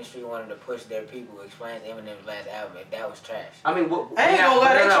 if the industry wanted to push their people, explain Eminem's last album. If that was trash. I mean, I ain't gonna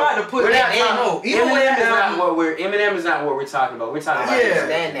lie, they tried to put that. Eminem is not what we're talking about. We're talking about. I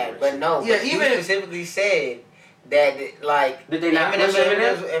understand that, but no. Yeah, but even you specifically said that like did they not push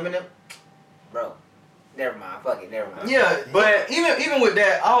Eminem? Bro. Never mind. Fuck it. Never mind. Yeah, but even with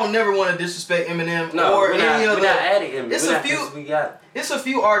that, I don't never want to disrespect Eminem or any other. We're not adding Eminem. It's a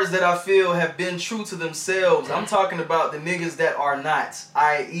few artists that I feel have been true to themselves. I'm talking about the niggas that are not,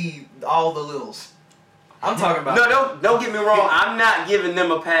 i.e., all the Lils. I'm talking about. No, don't get me wrong. I'm not giving them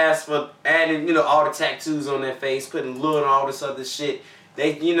a pass for adding, all the tattoos on their face, putting Lil and all this other shit.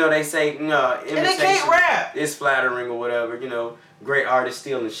 They, they say, and they can't rap. It's flattering or whatever, great artists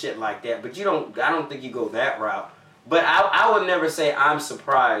stealing shit like that. But I don't think you go that route. But I would never say I'm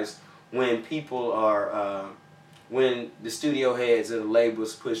surprised when people are, when the studio heads and the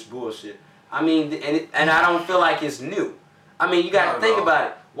labels push bullshit. I mean, and I don't feel like it's new. I mean, you got to think about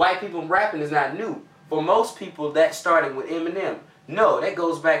it. White people rapping is not new. For most people, that started with Eminem. No, that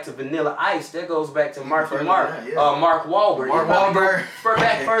goes back to Vanilla Ice. That goes back to Mark Wahlberg. Mark Wahlberg.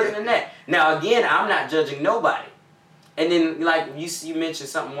 Back further than that. Now, again, I'm not judging nobody. And then, like, you mentioned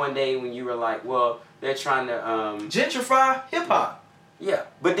something one day when you were like, well, they're trying to gentrify hip hop. Yeah,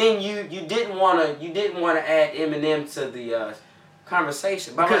 but then you didn't want to add Eminem to the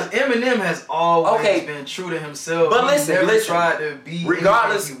conversation because Eminem has always been true to himself. But listen, tried to be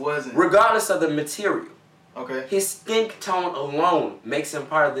regardless he wasn't. Regardless of the material. Okay. His skin tone alone makes him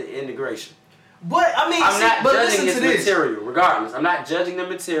part of the integration. But I mean, I'm not judging his material. Regardless, I'm not judging the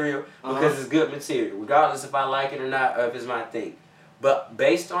material because it's good material. Regardless if I like it or not, or if it's my thing. But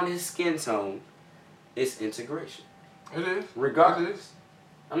based on his skin tone, it's integration. It is. Regardless,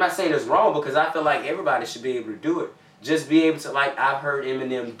 I'm not saying it's wrong because I feel like everybody should be able to do it. Just be able to, like I've heard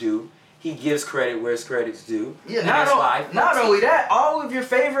Eminem do. He gives credit where his credit's due. Yeah, not only that, all of your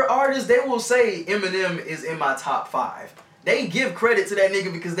favorite artists, they will say Eminem is in my top 5. They give credit to that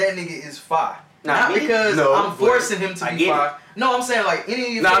nigga because that nigga is fire. Not because I'm forcing him to be fire. No, I'm saying like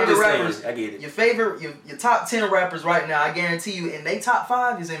any of your favorite rappers. I get it. Your favorite, your top 10 rappers right now, I guarantee you, in they top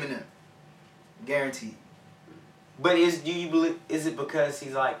 5 is Eminem. Guaranteed. But do you believe? Is it because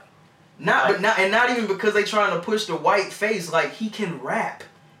he's like? Not even because they trying to push the white face. Like he can rap.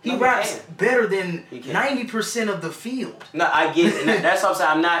 He raps better than 90% of the field. No, I get it. And that's what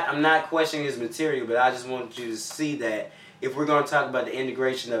I'm saying. I'm not questioning his material, but I just want you to see that if we're going to talk about the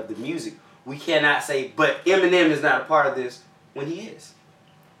integration of the music, we cannot say, but Eminem is not a part of this when he is.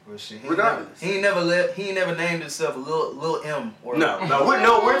 Well, shit, regardless, he ain't never named himself Lil M. Or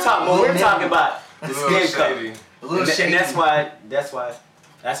we're talking about the skin color. And that's why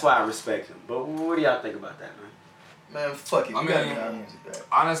I respect him. But what do y'all think about that, man? Man, fuck it. I mean,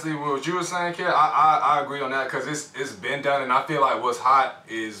 honestly, what you were saying, kid, I agree on that because it's been done, and I feel like what's hot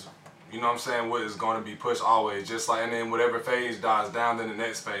is, what is going to be pushed always. Just like, and then whatever phase dies down, then the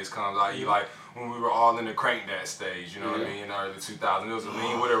next phase comes. I.e., like when we were all in the Crank That stage, what I mean, in the early 2000s. It was a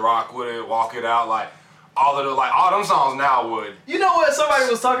Lean With It, Rock With It, Walk It Out, like all them songs now would. You know what somebody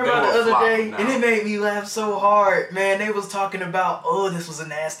was talking about the other day, and it made me laugh so hard, man. They was talking about, this was a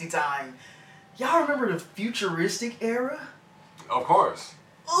nasty time. Y'all remember the futuristic era? Of course.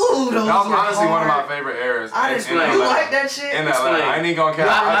 Ooh, those that was honestly hard. one of my favorite eras. You like that shit? In LA. I ain't even gonna count.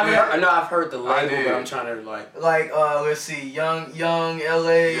 I've heard the label, but I'm trying to let's see, Young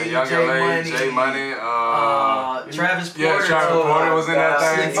LA, J Money, Travis Porter. Yeah, Travis Porter was in that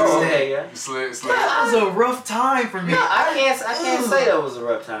thing too. Okay, Slick. That was a rough time for me. No, I can't say that was a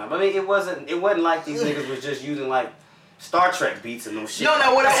rough time. I mean, it wasn't like these niggas was just using like Star Trek beats and no shit.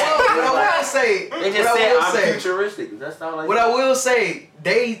 No, what I will say. They just said I'm futuristic. That's all. What I will say,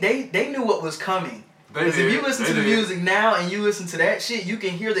 they knew what was coming. Because if you listen to the music now and you listen to that shit, you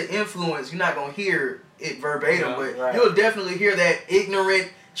can hear the influence. You're not gonna hear it verbatim, but you'll definitely hear that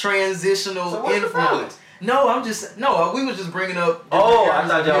ignorant transitional influence. No, we was just bringing up. I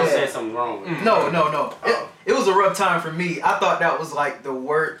thought y'all said something wrong. No. It was a rough time for me. I thought that was like the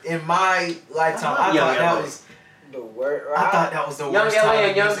worst in my lifetime. I thought that was. The word, right? I thought that was the Young worst LA time.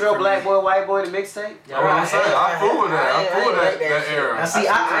 And Young Girl, Black Boy, White Boy, the mixtape. I fool with that. I fool with that era. Now see,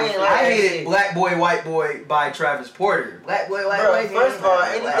 I hated Black Boy, White Boy by Travis Porter. Black Boy, White Boy. First of all,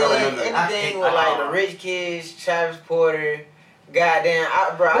 anything with like the Rich Kids, Travis Porter, Goddamn,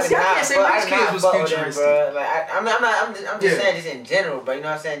 bro, I But did see, I not can't say fuck, Rich I did not Kids was fuck with them, futuristic. bro. Like, I'm just Yeah. saying just in general, but you know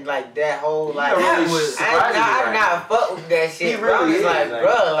what I'm saying? Like, that whole, like, really I was did not fuck with that shit, He bro. I'm really just is, like, like-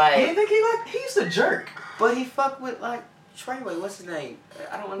 bro, You like, didn't think he used to jerk. But he fucked with like Treyway. What's his name?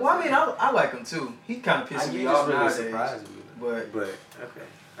 I don't understand. Well, I mean, I like him too. He kind of pisses me just off really nowadays. surprised me. But But okay.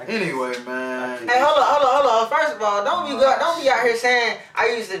 anyway, man. hey, hold on. First of all, don't be out here saying I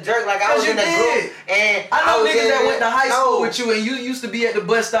used to jerk like I was You in a did. group and I know was niggas in- that went to high school No. with you and you used to be at the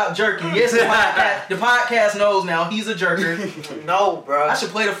bus stop jerking. Yes, the podcast knows now he's a jerker. No, bro. I should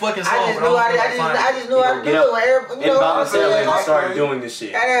play the fucking song. I just but knew I I don't feel like just knew how to do Get it. up. When everybody, you know what I'm Involuntarily saying? Like, started doing this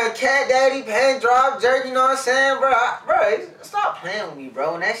shit. that cat daddy, pen drop, jerk, you know what I'm saying, bro? Stop playing with me,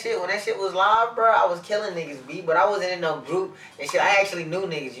 bro. When that shit was live, bro, I was killing niggas, B, but I wasn't in no group and shit. I actually knew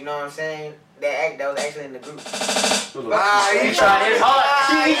niggas, you know what I'm saying? That was actually in the group. He tried his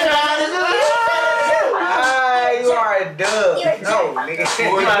hard. He tried his You are a dub. No, nigga.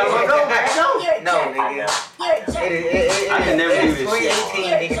 No, nigga. I can never do this shit.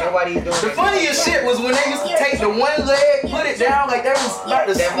 2018, nigga. Nobody's doing The this. funniest shit was when they used to take the one leg, put it down like that was about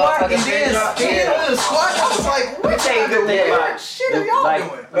to That squat, and motherfucking then pin drop, spin yeah. on the squat. I was like, what Tell you a good thing about shit are y'all like,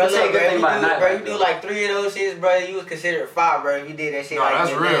 doing? Bro, I'll tell you a look, good thing about night bro, life, you do though. like 3 of those shits, bro. You was considered 5, bro. If you did that shit No, like that's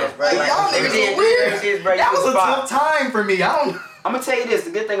your real. ass, bro. Like, Like, y'all if you niggas did are 3 weird. of those shits, bro, That you was a five. tough time for me. I don't. I'm gonna tell you this.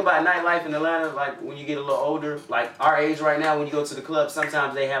 The good thing about nightlife in Atlanta, like when you get a little older, like our age right now, when you go to the club,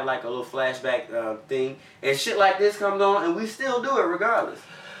 sometimes they have like a little flashback thing, and shit like this comes on, and we still do it regardless,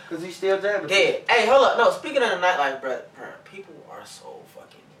 cause we still jabbing. Yeah. Hey, hold up. No, speaking of the nightlife, bro, people are so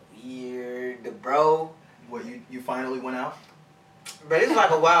fucking weird, bro. What, you finally went out? Bro, this was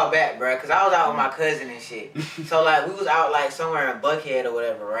like a while back, bro, cause I was out with my cousin and shit. So like we was out like somewhere in Buckhead or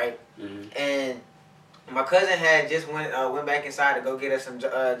whatever, right? Mm-hmm. And my cousin had just went back inside to go get us some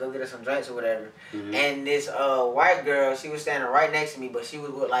drinks or whatever. Mm-hmm. And this white girl, she was standing right next to me, but she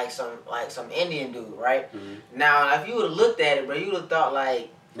was with like some Indian dude, right? Mm-hmm. Now, if you would have looked at it, bro, you would have thought like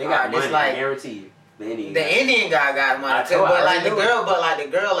They got money. this like I guarantee you. The Indian guy got money, I too, told- but I like the already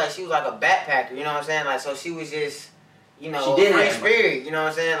girl, like she was like a backpacker, you know what I'm saying? Like so she was just, you know, She did free have money. spirit, you know what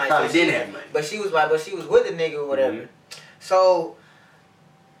I'm saying? Like Probably so didn't she, have money. but she was with the nigga or whatever. Mm-hmm. So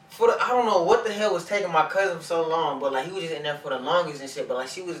I don't know what the hell was taking my cousin for so long, but like he was just in there for the longest and shit. But like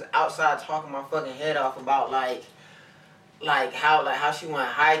she was outside talking my fucking head off about like how she went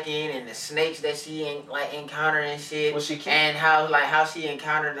hiking and the snakes that she encountered and shit. Was she cute? And how she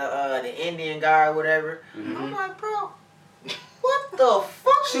encountered the Indian guy or whatever. Mhm. I'm like, bro, what the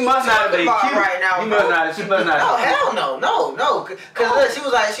fuck? She you must not have talking been about cute. right now, She bro? must not No, have. hell no. Cause look, she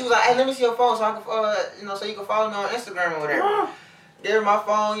was like, hey, let me see your phone so I can, so you can follow me on Instagram or whatever. Give her my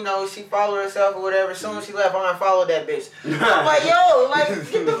phone, you know, she followed herself or whatever. As soon as she left, I unfollowed that bitch. I'm like, yo, like,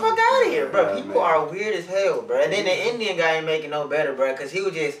 get the fuck out of here, bro. People are weird as hell, bro. And then the Indian guy ain't making no better, bro, cause he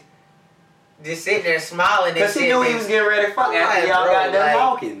was just sitting there smiling and Cause shit. he knew he was getting ready to fuck after Like, y'all bro, got done like-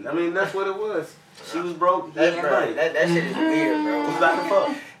 walking. I mean, that's what it was. She was broke. He That, had bro, money. that shit is weird, bro. He was about to fuck.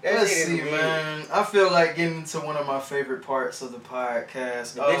 That Let's shit is see, weird. man. I feel like getting into one of my favorite parts of the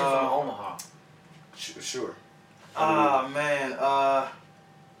podcast. The bitch was from Omaha. Sure. Man.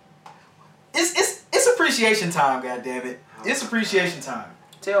 It's appreciation time. God damn it. It's appreciation time.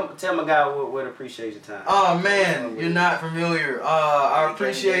 Tell my guy what appreciation time. Oh man, you're not familiar. Our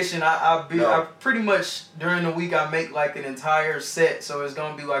appreciation. I pretty much during the week I make like an entire set, so it's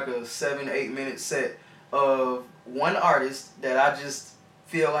gonna be like a 7-8 minute set of one artist that I just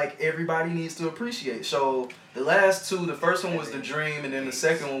feel like everybody needs to appreciate. So the last two, the first one was The Dream, and then the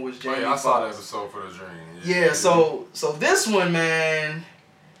second one was Oh, Jamie yeah, I saw that Foxx. as a Soul for the Dream. Yeah, so this one, man.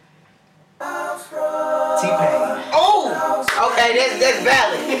 T-Pain. Oh! Okay, that's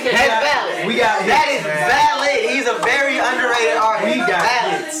valid. That's valid. We got That hits, is man. valid. He's a very underrated artist. We got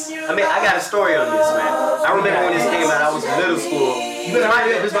valid. hits. I mean, I got a story on this, man. I remember when this came out. I was in middle school.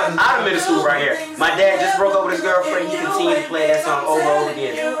 Out of middle school right here. My dad just broke up with his girlfriend. He continued to play that song over and over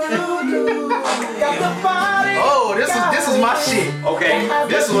again. Oh, this is my shit. Okay,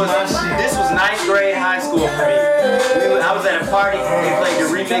 this was 9th grade high school for me. I was at a party and they played the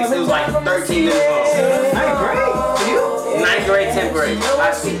remix. It was like 13 minutes long. 9th grade? For you? 9th grade, 10th grade,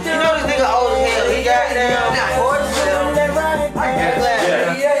 high school. You know this nigga old as hell. He got down horse. Yeah.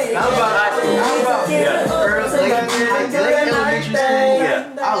 How about Yeah. girls late elementary school? Yeah.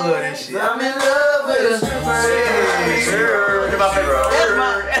 I love that shit. I'm in love with a stripper. Sure. That's my favorite. That's my.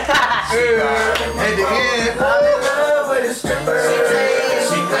 At the end, I'm in love with a stripper.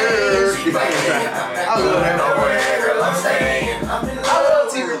 I love that. I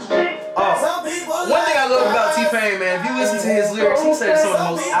love T-Pain. Oh, one thing I love about T-Pain, man, if you listen to his lyrics, he says some of the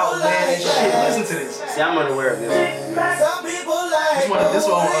most outlandish shit. Listen to this. See, I'm unaware of this. Some people This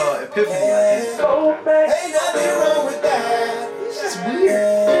one Epiphany, I think. Ain't nothing wrong with that. It's just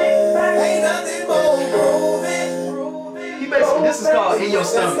weird. Ain't nothing more groovy. He basically, this is called In Your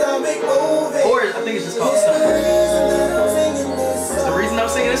Stomach. Or I think it's just called Stomach. It's the reason I'm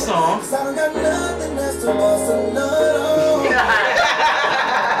singing this song. I don't got nothing else to bust another.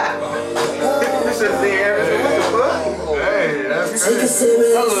 This is the Hey, that's good. I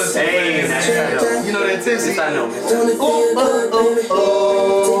love it. Hey, that's You know the intensity. I know.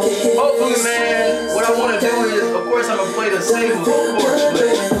 Hopefully, man, what I want to do is, of course, I'm gonna play the singles, of course, but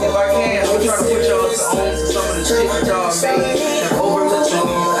if I can, I'm gonna try to put y'all on to some of the shit that y'all made and overlooked on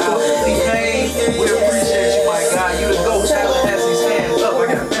out. T-Pain, we appreciate you, my guy. You the GOAT. Talent has these hands up. I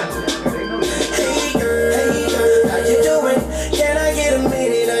got a family. Hey girl, how you doing? Can I get a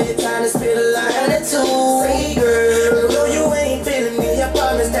minute? Are you trying to spit a line or two? Hey girl, no you ain't feeling me. I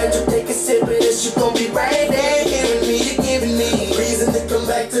promise that you take a sip of this. You gon' be right there, giving me reason to come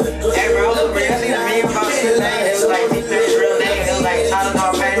back to the club. Hey bro, look, bro, I seen a meme about his name. It was like T-Pain's real name. It was like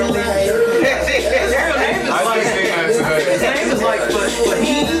Tylenol family. His name is like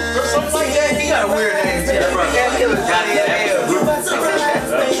Fahim or something like that. He got a weird name too.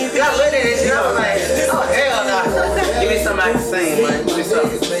 I looked at this shit, I was like, oh hell no. Give me something I can sing, man. Give me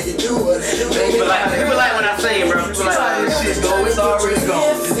something. People like when I sing, bro. People That's how like this shit go. It's already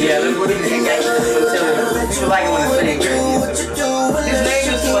gone. yeah, look what he got. I'm telling you. People like it when I sing, girl. His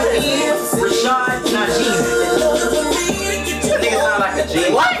name is Fahim Rashad Najim. That nigga sound like a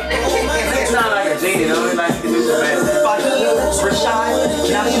genie. What? That nigga sound like a genie, though. He like to do some bad. Fahim Rashad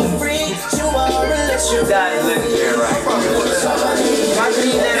Najim. That is legendary, right? I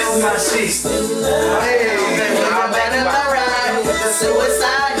need that on my shit. Hey, I'm back in my ride with the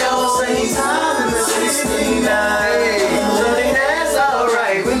suicide door. Same time in the 69. Shorty, that's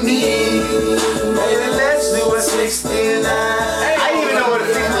alright with me. Baby, let's do a 69. I didn't even know what a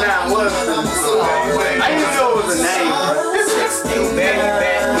 69 was. I didn't even know it was a name.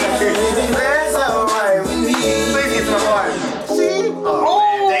 That's alright with me. Please get some heart.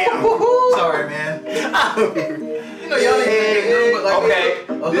 Sorry, man. You know, y'all ain't good, but like, Okay,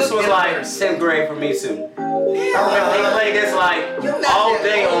 this was like 10th grade for me too. I remember they played this like all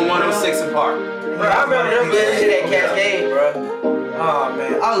day on 106 and Park. Bro, I remember them getting shit at Cascade, bro. oh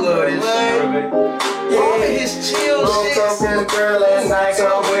man, I love this shit. All of his chill shit. From a girl last night, so I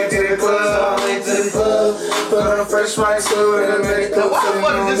went to the club. Put on a fresh white suit and a mini coupe. Why the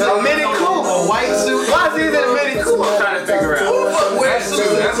fuck is this a mini coupe? A white suit? Why is he in a mini coupe? I'm trying to figure out. Who the fuck wears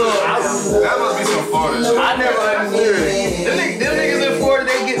suits? That must be some Florida shit. I never understood it. Them niggas in Florida,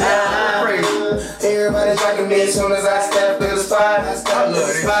 they get crazy. Everybody tracking me as soon as I step through the spot. I love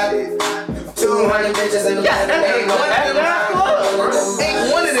it. 200 bitches in the Ain't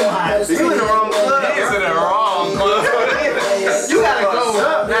one of them hot. You in the wrong club. He is in the wrong club. You gotta go.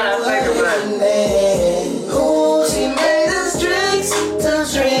 Now I think about it. Ooh, she made us drinks to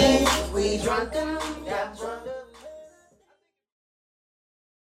drink. We drunk and